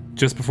this.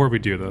 Just before we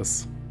do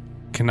this,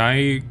 can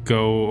I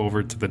go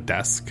over to the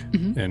desk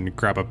and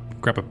grab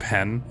a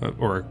pen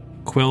or a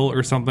quill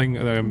or something?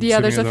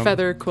 Yeah, there's a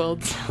feather quill.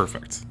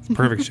 Perfect.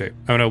 Perfect shape.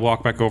 I'm going to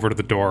walk back over to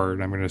the door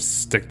and I'm going to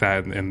stick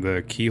that in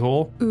the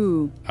keyhole.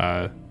 Ooh.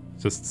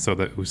 Just so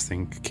that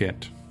Oosting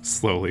can't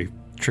slowly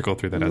trickle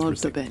through that as we're Molto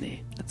sticking.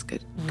 bene. That's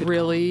good.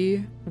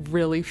 Really,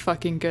 really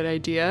fucking good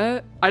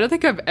idea. I don't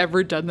think I've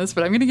ever done this,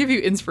 but I'm going to give you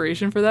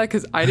inspiration for that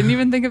because I didn't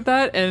even think of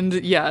that. And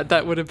yeah,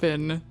 that would have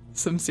been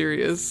some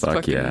serious Fuck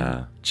fucking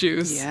yeah.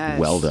 juice. Yes.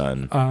 Well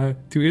done.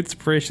 Do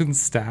inspirations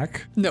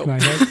stack? No. Can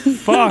I have-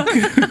 Fuck.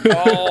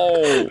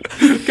 Oh!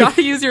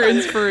 Gotta use your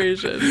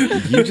inspiration.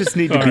 You just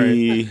need to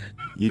be...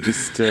 You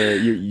just...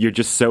 You're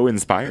just so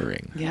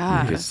inspiring.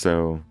 Yeah. You're just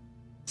so...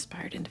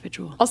 Inspired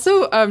individual.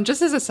 Also,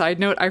 just as a side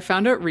note, I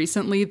found out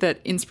recently that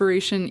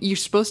inspiration, you're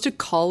supposed to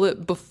call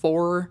it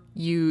before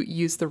you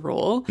use the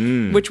roll,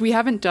 which we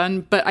haven't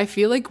done, but I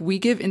feel like we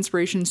give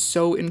inspiration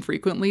so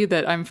infrequently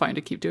that I'm fine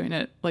to keep doing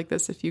it like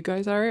this if you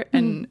guys are.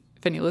 And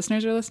if any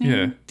listeners are listening,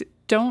 Yeah.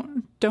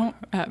 don't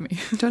at me.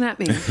 Don't at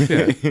me.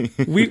 Yeah.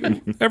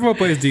 Everyone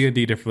plays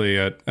D&D differently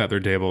at their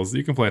tables.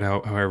 You can play it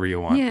however you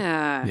want.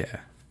 Yeah. Yeah.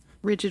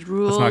 Rigid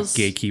rules. Let's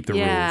not gatekeep the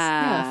rules.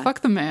 Yeah, fuck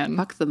the man.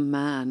 Fuck the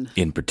man.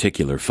 In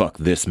particular, fuck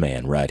this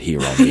man right here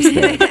on this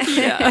bed.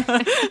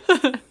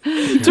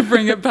 To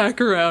bring it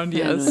back around,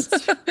 yes.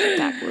 And it's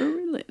back where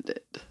we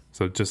landed.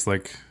 So just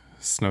like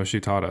Snowshoe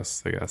taught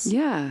us, I guess.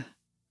 Yeah.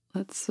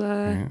 Let's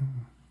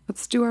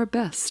do our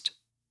best.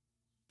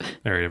 All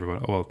right,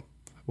 everyone. Well,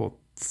 we'll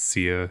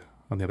see you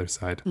on the other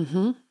side.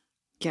 Mm-hmm.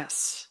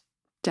 Yes.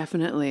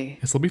 Definitely.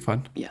 This will be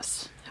fun.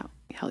 Yes.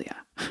 Hell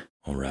yeah.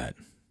 All right.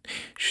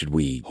 Should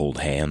we hold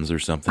hands or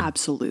something?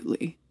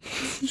 Absolutely.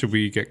 Should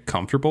we get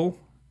comfortable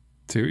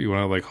too? You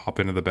want to like hop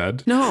into the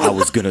bed? No. I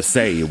was gonna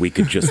say we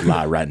could just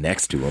lie right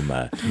next to him.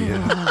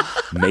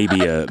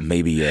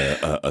 Maybe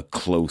a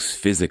close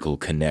physical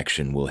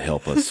connection will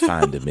help us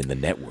find him in the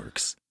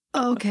networks.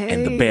 Okay.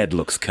 And the bed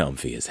looks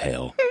comfy as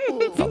hell,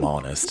 if I'm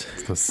honest.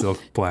 The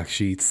silk black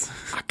sheets.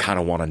 I kind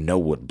of want to know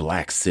what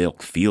black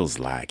silk feels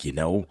like, you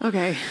know?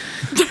 Okay.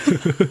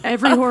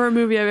 Every horror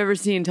movie I've ever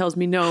seen tells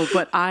me no,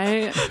 but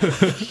I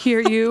hear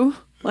you.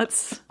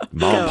 Let's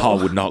Mom go. and Pa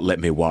would not let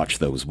me watch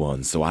those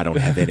ones, so I don't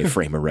have any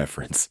frame of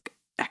reference.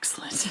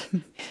 Excellent.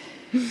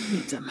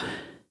 Needs them.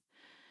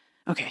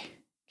 Okay.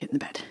 Get in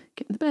the bed.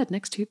 Get in the bed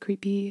next to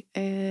creepy.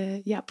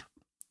 Yep.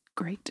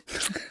 Great.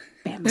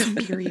 Bam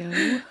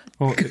Imperio.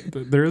 Well,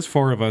 there is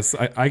 4 of us.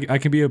 I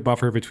can be a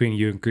buffer between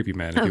you and Creepy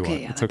Man if you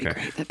want. Yeah, It's that'd okay.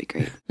 Be great. That'd be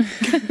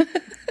great.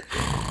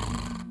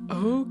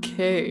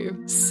 Okay,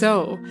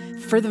 so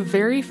for the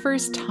very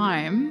first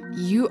time,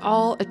 you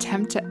all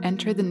attempt to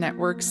enter the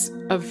networks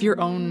of your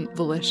own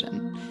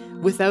volition,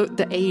 without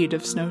the aid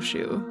of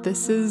Snowshoe.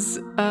 This is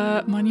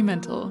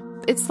monumental.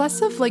 It's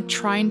less of like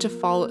trying to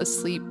fall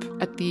asleep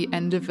at the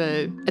end of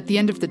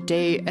the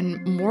day,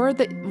 and more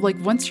that like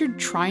once you're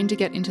trying to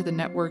get into the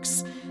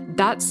networks,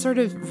 that sort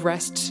of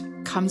rest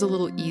comes a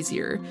little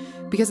easier,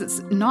 because it's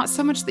not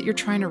so much that you're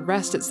trying to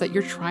rest, it's that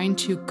you're trying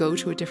to go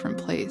to a different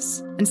place.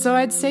 And so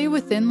I'd say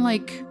within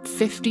like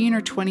 15 or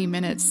 20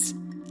 minutes,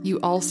 you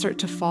all start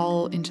to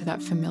fall into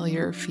that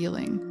familiar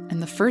feeling.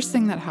 And the first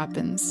thing that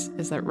happens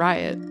is that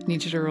Riot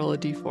needs you to roll a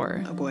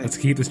d4. Oh boy. Let's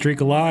keep the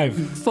streak alive.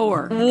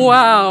 4.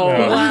 Wow.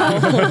 Yeah. Wow.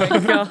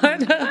 Oh my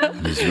God.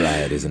 This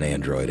Riot is an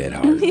android at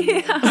heart.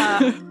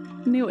 Yeah.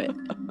 Knew it.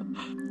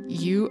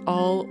 You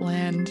all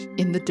land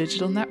in the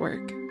digital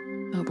network.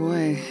 Oh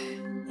boy.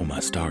 Oh, my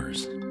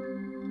stars.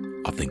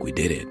 I think we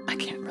did it. I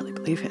can't really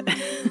believe it.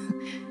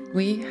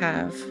 We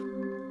have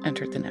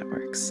entered the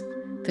networks.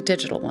 The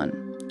digital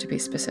one, to be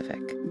specific.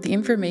 The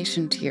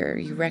information tier,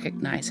 you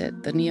recognize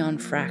it, the neon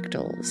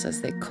fractals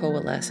as they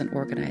coalesce and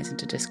organize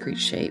into discrete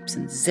shapes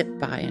and zip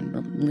by in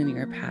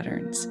linear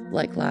patterns.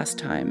 Like last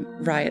time,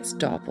 Riot's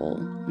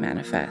doppel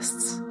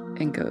manifests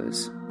and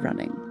goes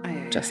running,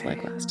 just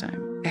like last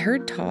time. I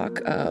heard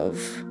talk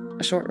of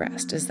a short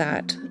rest. Is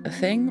that a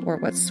thing, or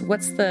what's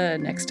the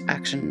next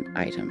action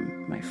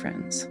item, my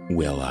friends?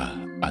 Well,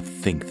 I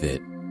think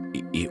that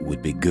it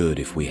would be good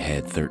if we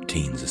had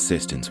 13's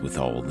assistance with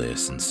all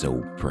this, and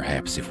so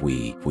perhaps if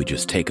we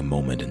just take a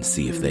moment and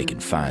see if they can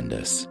find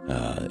us,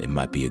 it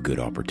might be a good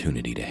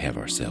opportunity to have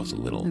ourselves a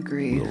little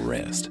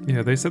rest.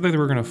 Yeah, they said that they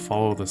were going to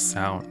follow the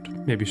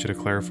sound. Maybe you should have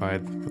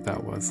clarified what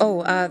that was.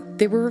 Oh,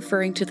 they were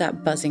referring to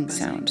that buzzing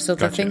sound. So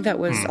the Gotcha. thing that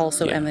was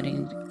also yeah.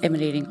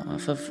 emanating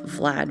off of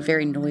Vlad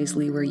very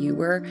noisily where you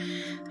were,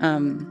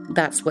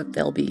 that's what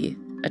they'll be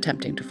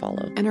attempting to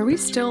follow. And are we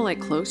still like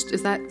close?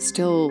 Is that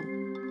still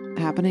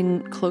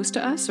happening close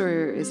to us,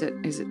 or is it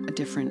a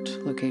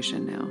different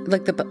location now?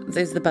 Like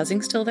is the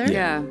buzzing still there?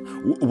 Yeah.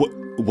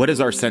 What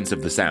is our sense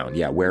of the sound?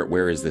 Yeah,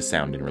 where is the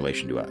sound in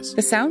relation to us?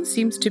 The sound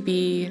seems to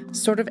be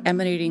sort of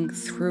emanating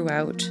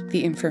throughout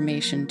the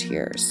information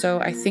tier.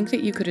 So I think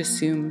that you could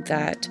assume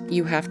that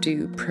you have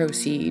to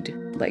proceed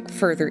like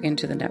further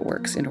into the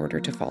networks in order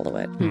to follow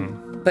it.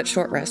 But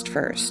short rest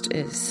first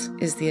is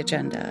the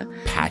agenda.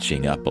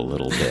 Patching up a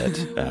little bit.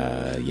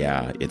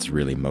 Yeah, it's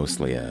really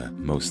mostly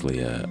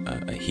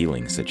a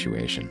healing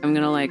situation. I'm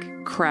gonna like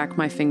crack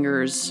my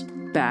fingers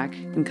back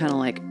and kind of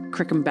like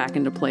crick them back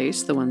into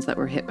place, the ones that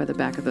were hit by the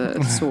back of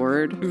the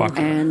sword.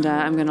 And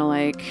I'm gonna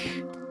like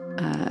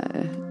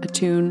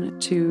attune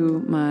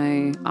to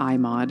my eye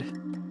mod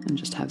and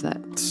just have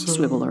that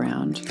swivel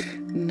around.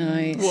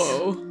 Nice.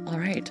 Whoa. All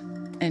right.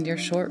 And your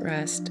short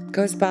rest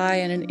goes by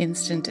in an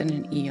instant and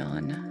an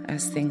eon,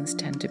 as things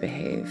tend to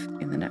behave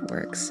in the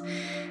networks.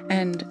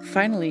 And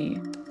finally,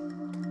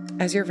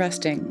 as you're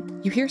resting,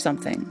 you hear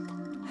something.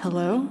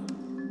 Hello?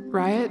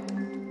 Riot?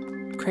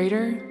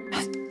 Crater?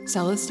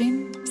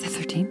 Celestine? Is that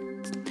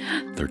 13?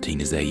 13,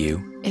 is that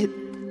you?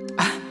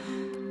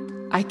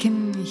 I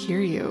can hear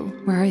you.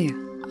 Where are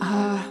you?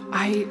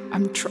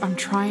 I'm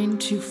trying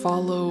to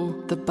follow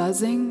the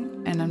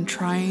buzzing, and I'm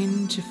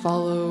trying to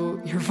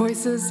follow your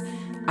voices.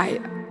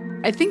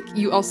 I think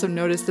you also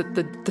noticed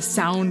that the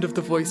sound of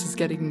the voice is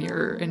getting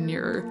nearer and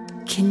nearer.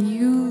 Can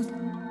you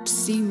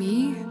see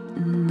me?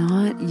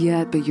 Not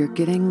yet, but you're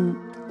getting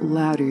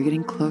louder. You're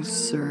getting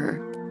closer,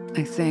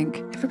 I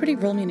think. Everybody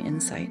roll me an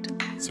insight.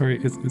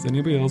 Sorry, is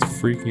anybody else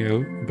freaking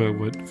out about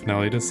what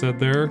Finale just said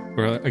there?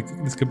 Or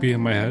this could be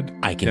in my head?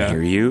 I can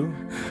hear you.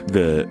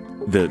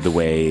 The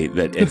way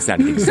that it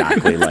sounded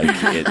exactly like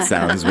it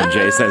sounds when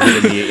Jay says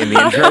it in the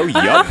intro.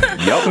 Yup.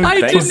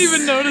 I didn't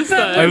even notice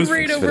that. I was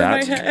right over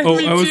that. my head. Oh,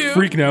 Me I was too.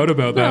 freaking out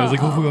about that. I was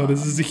like, oh my god,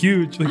 this is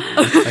huge. Like,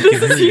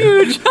 This is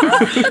huge.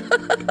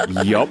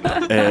 Yup.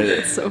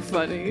 It's so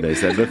funny. They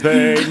said the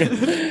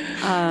thing.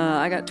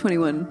 I got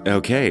 21.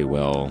 Okay,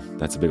 well,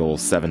 that's a big old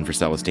 7 for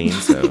Celestine,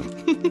 so...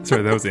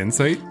 Sorry, that was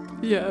insight?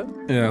 Yeah,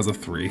 Yeah, that was a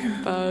 3.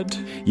 bad.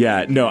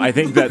 Yeah, no, I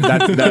think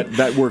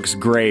that works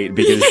great,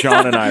 because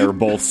Sean and I are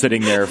both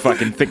sitting there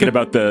fucking thinking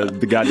about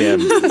the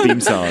goddamn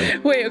theme song.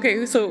 Wait,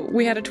 okay, so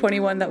we had a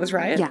 21 that was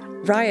Riot? Yeah.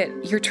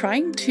 Riot, you're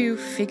trying to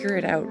figure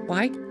it out.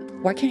 Why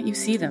can't you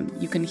see them?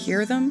 You can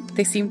hear them.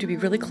 They seem to be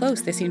really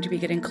close. They seem to be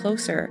getting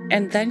closer.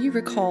 And then you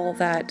recall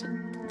that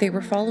they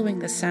were following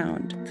the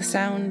sound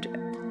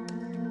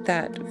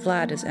that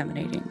Vlad is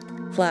emanating.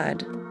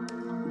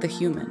 Vlad, the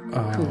human.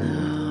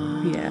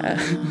 Yeah.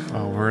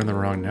 Oh, we're in the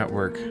wrong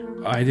network.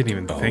 I didn't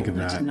even think of I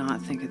that. did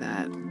not think of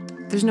that.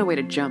 There's no way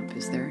to jump,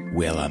 is there?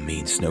 Well, I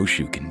mean,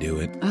 Snowshoe can do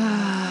it.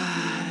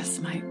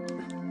 This might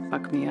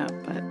fuck me up,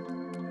 but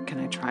can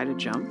I try to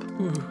jump?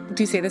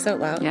 Do you say this out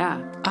loud?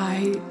 Yeah.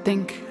 I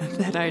think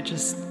that I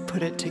just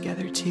put it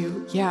together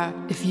too. Yeah,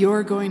 if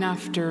you're going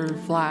after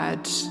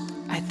Vlad,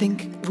 I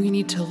think we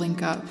need to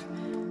link up.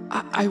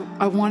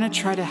 I want to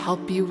try to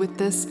help you with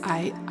this.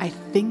 I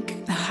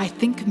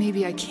think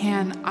maybe I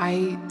can.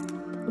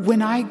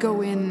 When I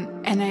go in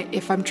and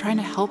if I'm trying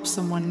to help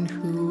someone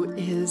who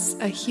is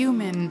a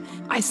human,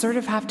 I sort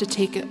of have to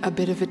take a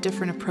bit of a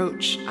different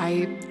approach.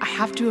 I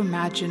have to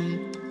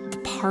imagine the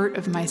part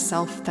of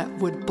myself that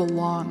would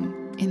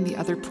belong in the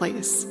other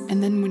place.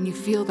 And then when you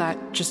feel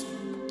that, just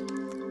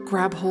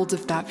grab hold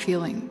of that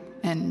feeling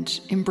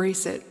and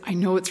embrace it. I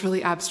know it's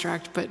really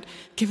abstract, but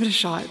give it a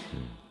shot.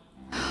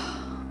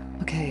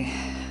 Okay.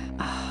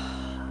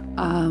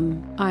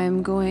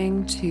 I'm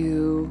going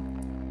to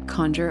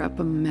conjure up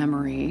a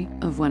memory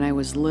of when I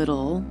was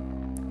little,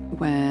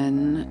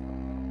 when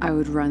I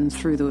would run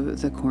through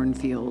the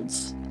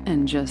cornfields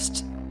and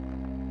just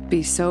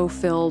be so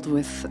filled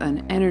with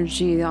an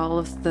energy. All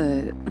of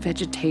the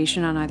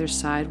vegetation on either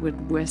side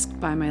would whisk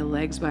by my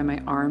legs, by my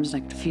arms,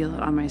 and I could feel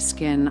it on my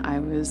skin. I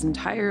was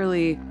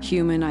entirely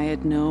human. I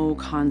had no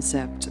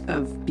concept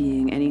of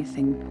being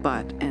anything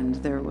but, and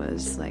there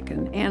was like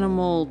an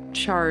animal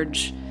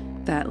charge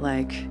that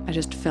like I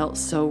just felt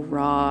so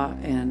raw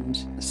and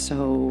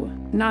so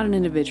not an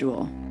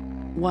individual,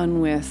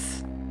 one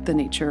with the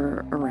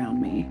nature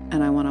around me,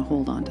 and I want to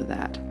hold on to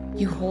that.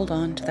 You hold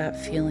on to that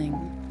feeling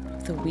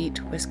of the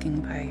wheat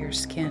whisking by your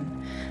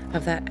skin,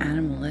 of that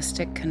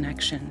animalistic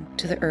connection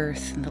to the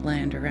earth and the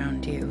land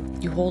around you.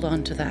 You hold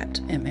on to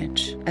that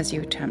image as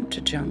you attempt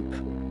to jump,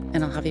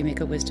 and I'll have you make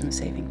a wisdom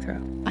saving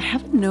throw. I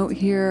have a note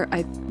here.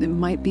 It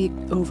might be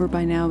over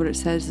by now, but it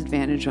says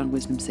advantage on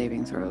wisdom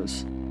saving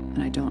throws.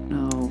 And I don't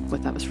know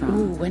what that was from.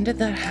 Ooh, when did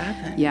that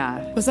happen?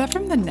 Yeah. Was that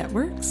from the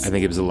networks? I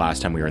think it was the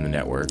last time we were in the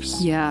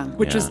networks. Yeah.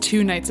 Which was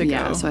 2 nights ago.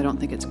 Yeah, so I don't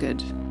think it's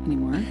good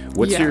anymore.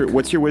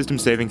 What's your wisdom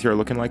saving throw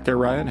looking like there,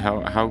 Ryan?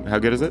 How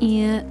good is it?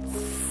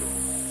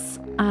 It's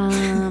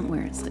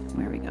where is it?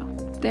 Where we go?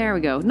 There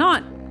we go.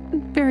 Not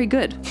very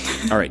good.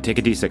 All right, take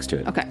a D6 to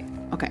it. Okay.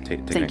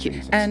 Take Thank you.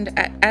 D6.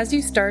 And as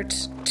you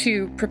start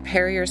to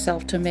prepare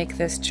yourself to make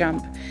this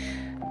jump,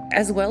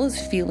 as well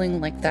as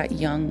feeling like that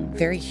young,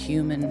 very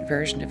human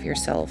version of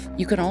yourself,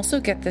 you can also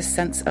get this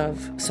sense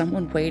of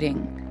someone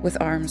waiting with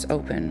arms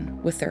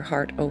open, with their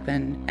heart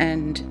open,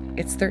 and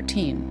it's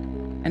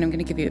 13. And I'm going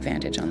to give you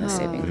advantage on this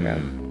saving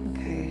throw.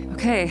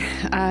 Okay.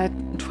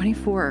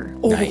 24.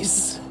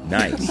 Nice.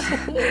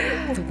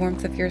 The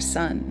warmth of your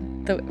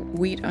sun, the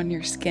wheat on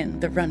your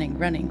skin, the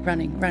running,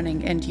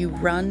 and you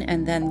run,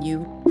 and then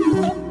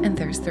and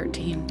there's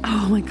 13.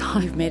 Oh my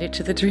God. You've made it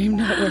to the Dream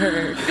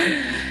Network.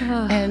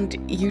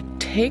 And you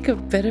take a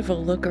bit of a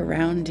look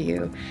around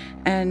you,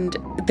 and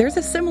there's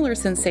a similar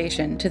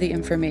sensation to the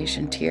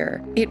information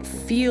tier. It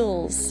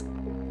feels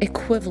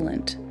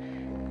equivalent,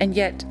 and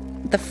yet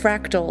the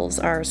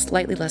fractals are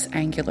slightly less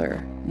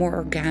angular, more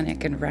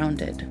organic and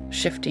rounded,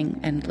 shifting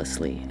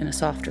endlessly in a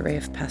soft array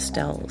of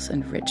pastels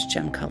and rich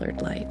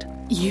gem-colored light.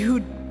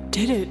 You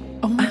did it.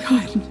 Oh my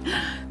God.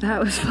 That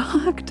was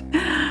fucked.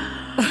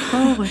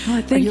 Oh my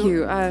God, thank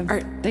you.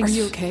 Thanks. Are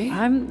you okay?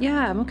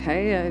 I'm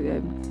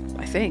okay.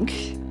 I think.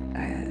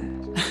 I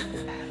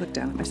look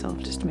down at myself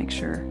just to make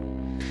sure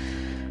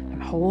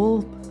I'm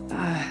whole.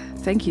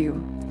 Thank you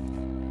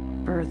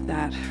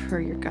for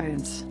your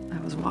guidance.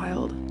 That was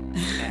wild.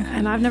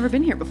 And I've never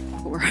been here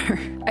before.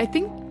 I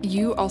think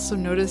you also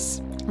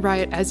notice,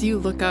 Riot, as you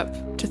look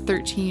up to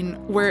 13,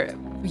 where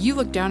you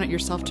look down at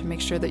yourself to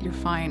make sure that you're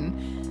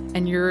fine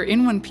and you're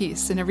in one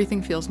piece and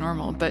everything feels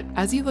normal. But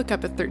as you look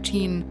up at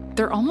 13,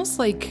 they're almost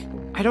like,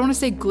 I don't want to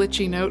say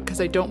glitching out because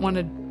I don't want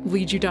to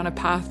lead you down a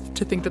path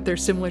to think that they're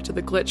similar to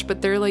the glitch,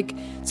 but they're like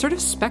sort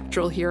of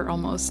spectral here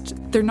almost.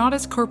 They're not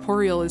as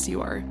corporeal as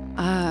you are.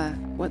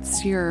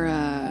 What's your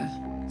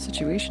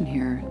situation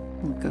here?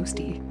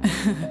 Ghosty.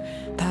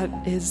 That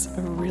is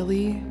a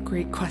really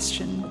great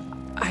question.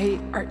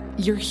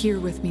 You're here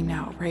with me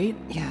now, right?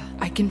 Yeah.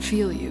 I can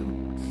feel you.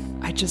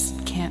 I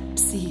just can't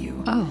see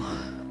you.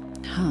 Oh.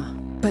 Huh.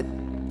 But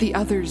the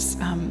others,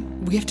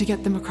 we have to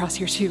get them across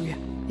here too,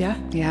 yeah?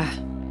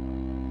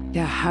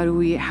 Yeah. How do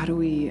we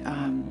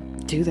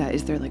do that?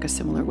 Is there like a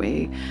similar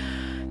way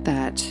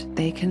that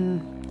they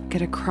can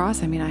get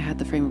across? I mean, I had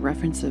the frame of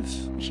reference of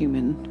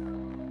human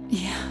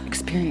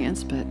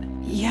experience, but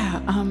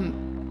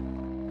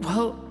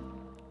well,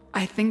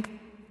 I think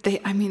they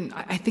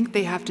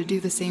have to do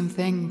the same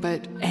thing,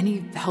 but any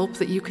help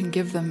that you can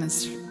give them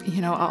is,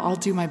 I'll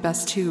do my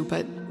best too,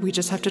 but we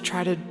just have to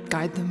try to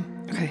guide them.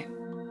 Okay.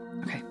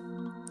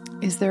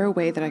 Is there a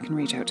way that I can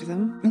reach out to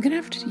them? I'm going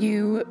to have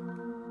you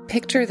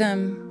picture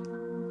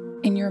them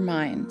in your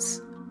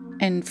minds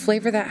and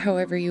flavor that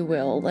however you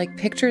will. Like,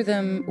 picture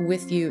them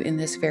with you in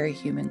this very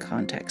human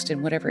context,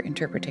 in whatever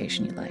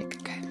interpretation you like.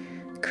 Okay.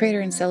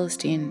 Crater and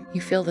Celestine,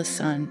 you feel the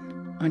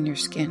sun on your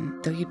skin,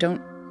 though you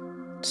don't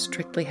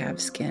strictly have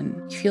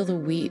skin. You feel the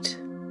wheat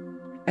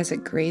as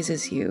it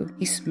grazes you.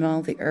 You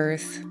smell the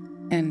earth,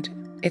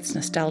 and it's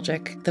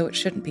nostalgic, though it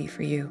shouldn't be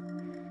for you.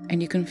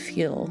 And you can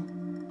feel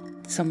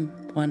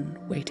someone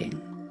waiting.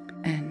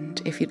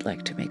 And if you'd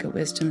like to make a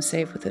wisdom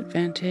save with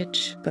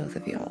advantage, both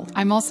of y'all.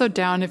 I'm also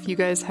down if you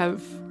guys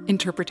have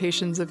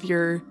interpretations of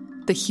the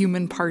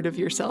human part of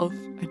yourself.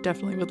 I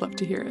definitely would love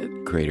to hear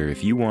it. Crater,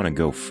 if you want to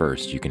go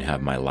first, you can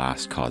have my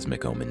last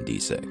Cosmic Omen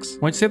D6.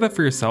 Why'd you say that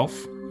for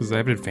yourself? Because I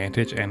have an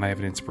advantage and I have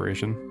an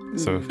inspiration.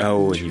 So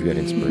and you got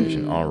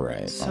inspiration. All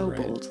right. So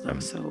bold, though.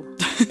 So.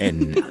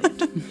 And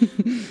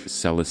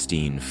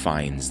Celestine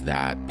finds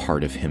that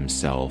part of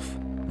himself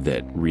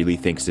that really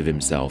thinks of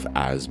himself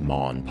as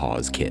Ma and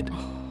Pa's kid.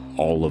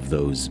 All of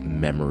those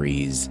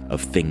memories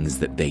of things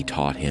that they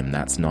taught him,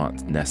 that's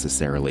not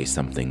necessarily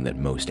something that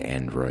most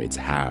androids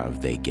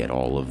have. They get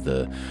all of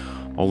the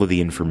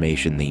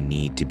information they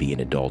need to be an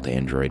adult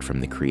android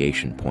from the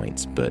creation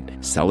points. But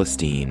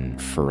Celestine,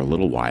 for a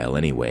little while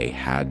anyway,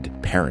 had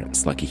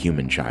parents like a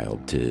human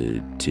child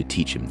to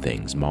teach him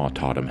things. Ma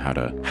taught him how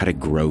to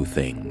grow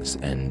things,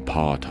 and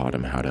Pa taught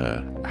him how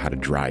to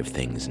drive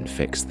things and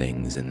fix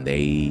things, and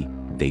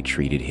they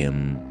treated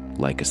him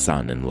like a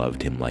son and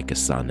loved him like a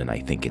son. And I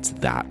think it's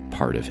that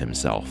part of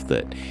himself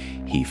that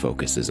he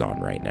focuses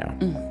on right now.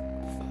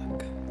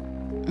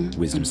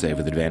 Wisdom save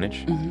with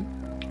advantage.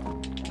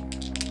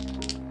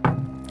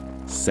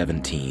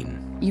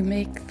 17. You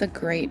make the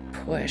great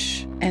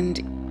push,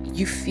 and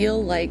you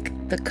feel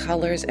like the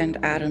colors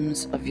and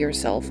atoms of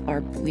yourself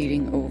are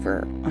bleeding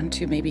over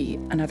onto maybe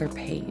another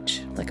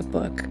page, like a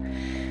book.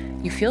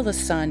 You feel the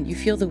sun, you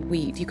feel the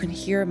wheat, you can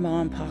hear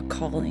Ma and Pa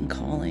calling,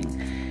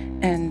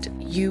 and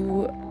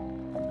you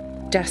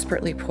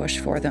desperately push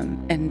for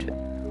them,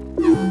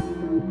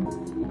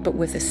 but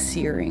with a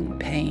searing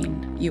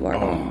pain. You are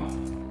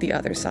on the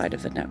other side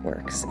of the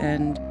networks,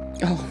 and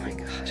oh my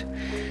god.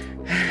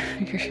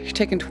 You're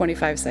taking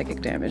 25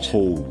 psychic damage.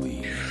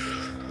 Holy.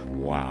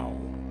 Wow.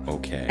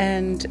 Okay.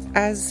 And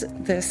as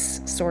this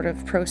sort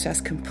of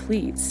process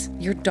completes,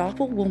 your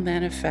doppel will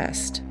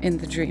manifest in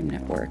the dream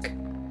network.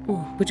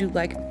 Would you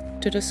like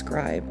to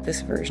describe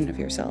this version of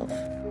yourself?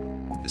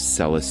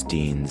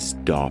 Celestine's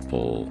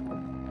doppel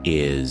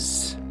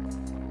is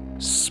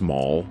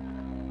small,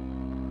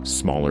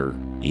 smaller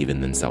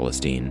even than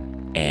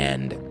Celestine,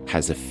 and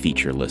has a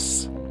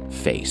featureless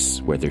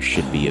face. Where there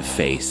should be a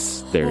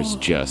face, there's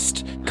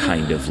just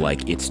kind of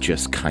like, it's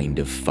just kind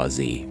of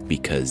fuzzy,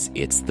 because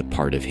it's the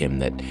part of him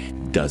that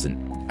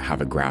doesn't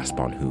have a grasp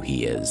on who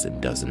he is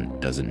and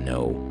doesn't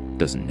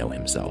know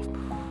himself.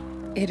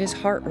 It is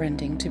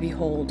heartrending to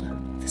behold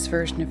this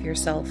version of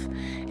yourself.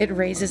 It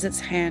raises its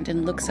hand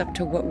and looks up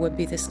to what would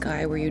be the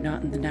sky were you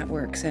not in the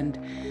networks, and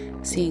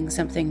seeing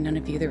something none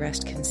of you the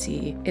rest can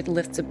see, it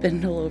lifts a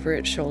bindle over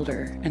its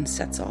shoulder and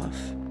sets off.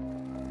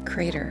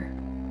 Crater,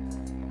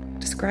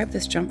 describe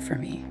this jump for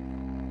me.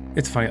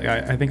 It's funny.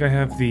 I think I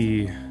have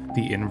the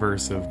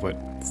inverse of what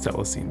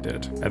Celestine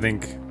did. I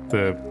think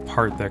the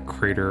part that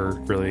Crater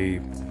really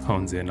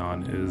hones in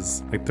on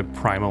is like the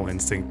primal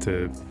instinct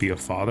to be a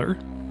father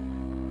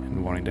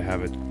and wanting to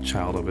have a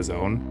child of his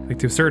own. Like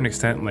to a certain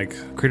extent, like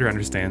Crater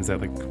understands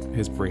that like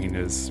his brain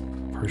is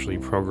partially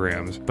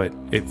programmed, but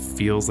it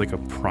feels like a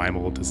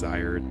primal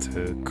desire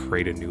to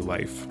create a new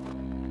life,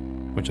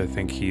 which I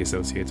think he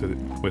associates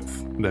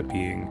with that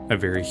being a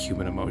very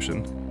human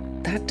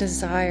emotion. That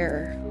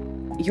desire,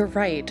 you're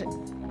right,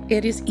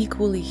 it is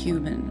equally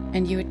human,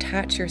 and you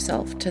attach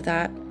yourself to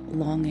that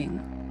longing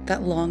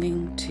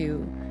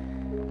to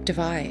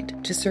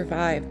divide, to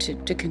survive,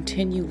 to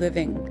continue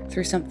living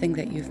through something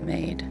that you've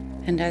made.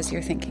 And as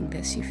you're thinking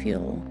this, you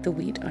feel the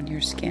wheat on your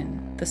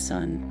skin, the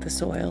sun, the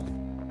soil.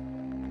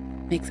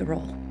 Make the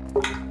roll.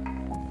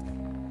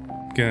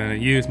 Gonna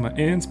use my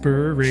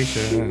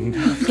inspiration.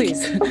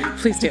 Please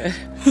do it.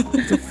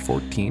 It's a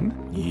 14.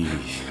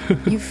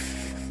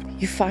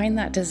 You find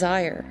that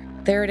desire.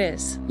 There it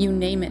is. You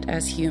name it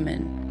as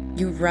human.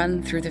 You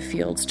run through the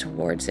fields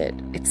towards it.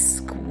 It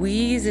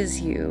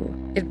squeezes you.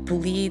 It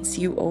bleeds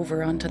you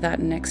over onto that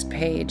next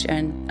page,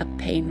 and a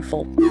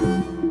painful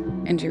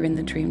and you're in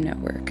the dream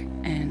network.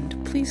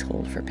 And please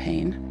hold for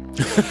pain.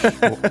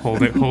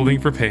 Holding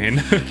for pain.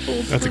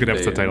 That's a good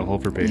episode title,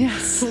 Hold for Pain.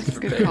 Yes,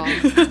 good call.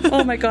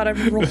 Oh my god,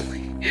 I'm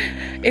rolling.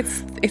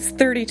 It's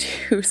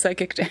 32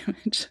 psychic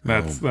damage.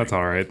 That's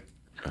all right.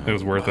 It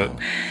was worth it.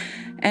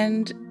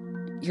 And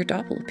your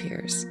doppel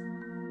appears.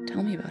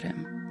 Tell me about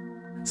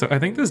him. So I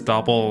think this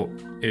doppel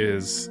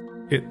is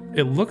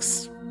it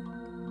looks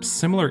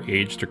similar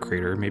age to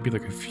Crater, maybe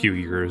like a few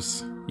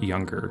years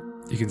younger.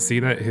 You can see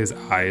that his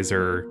eyes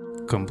are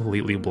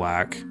completely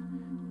black,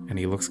 and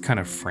he looks kind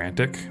of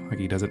frantic, like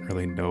he doesn't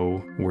really know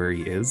where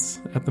he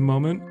is at the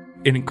moment.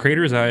 In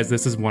Crater's eyes,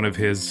 this is one of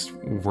his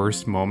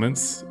worst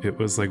moments. It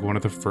was like one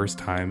of the first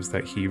times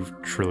that he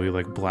truly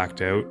like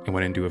blacked out and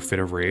went into a fit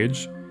of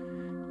rage.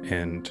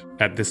 And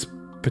at this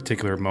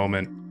particular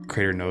moment,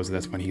 Crater knows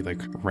that's when he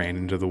like ran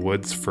into the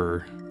woods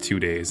for 2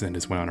 days and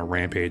just went on a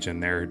rampage in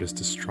there, just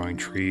destroying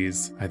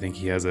trees. I think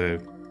he has a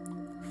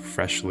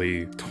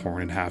freshly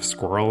torn in half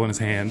squirrel in his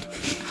hand.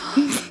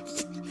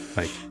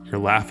 Like, you're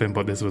laughing,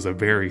 but this was a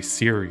very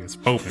serious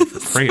moment for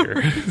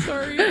Crater.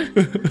 Sorry.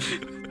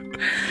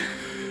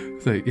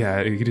 So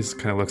yeah, he just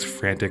kind of looks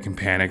frantic and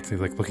panicked.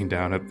 He's like looking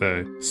down at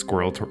the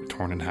squirrel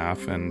torn in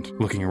half and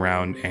looking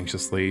around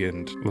anxiously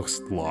and looks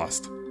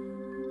lost.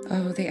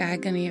 Oh, the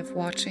agony of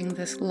watching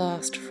this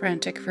lost,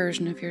 frantic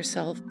version of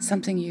yourself.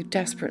 Something you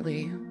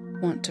desperately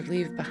want to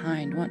leave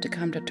behind, want to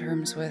come to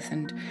terms with,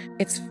 and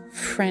its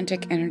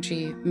frantic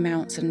energy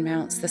mounts and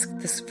mounts,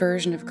 this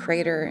version of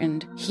Crater,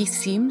 and he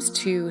seems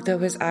to, though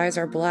his eyes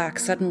are black,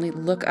 suddenly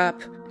look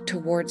up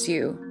towards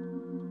you,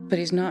 but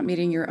he's not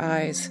meeting your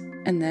eyes,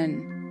 and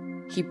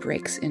then he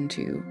breaks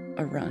into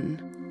a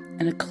run.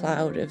 and a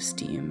cloud of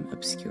steam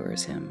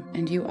obscures him,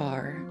 and you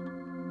are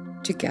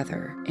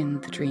together in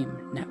the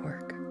Dream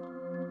Network.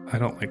 I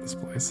don't like this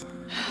place.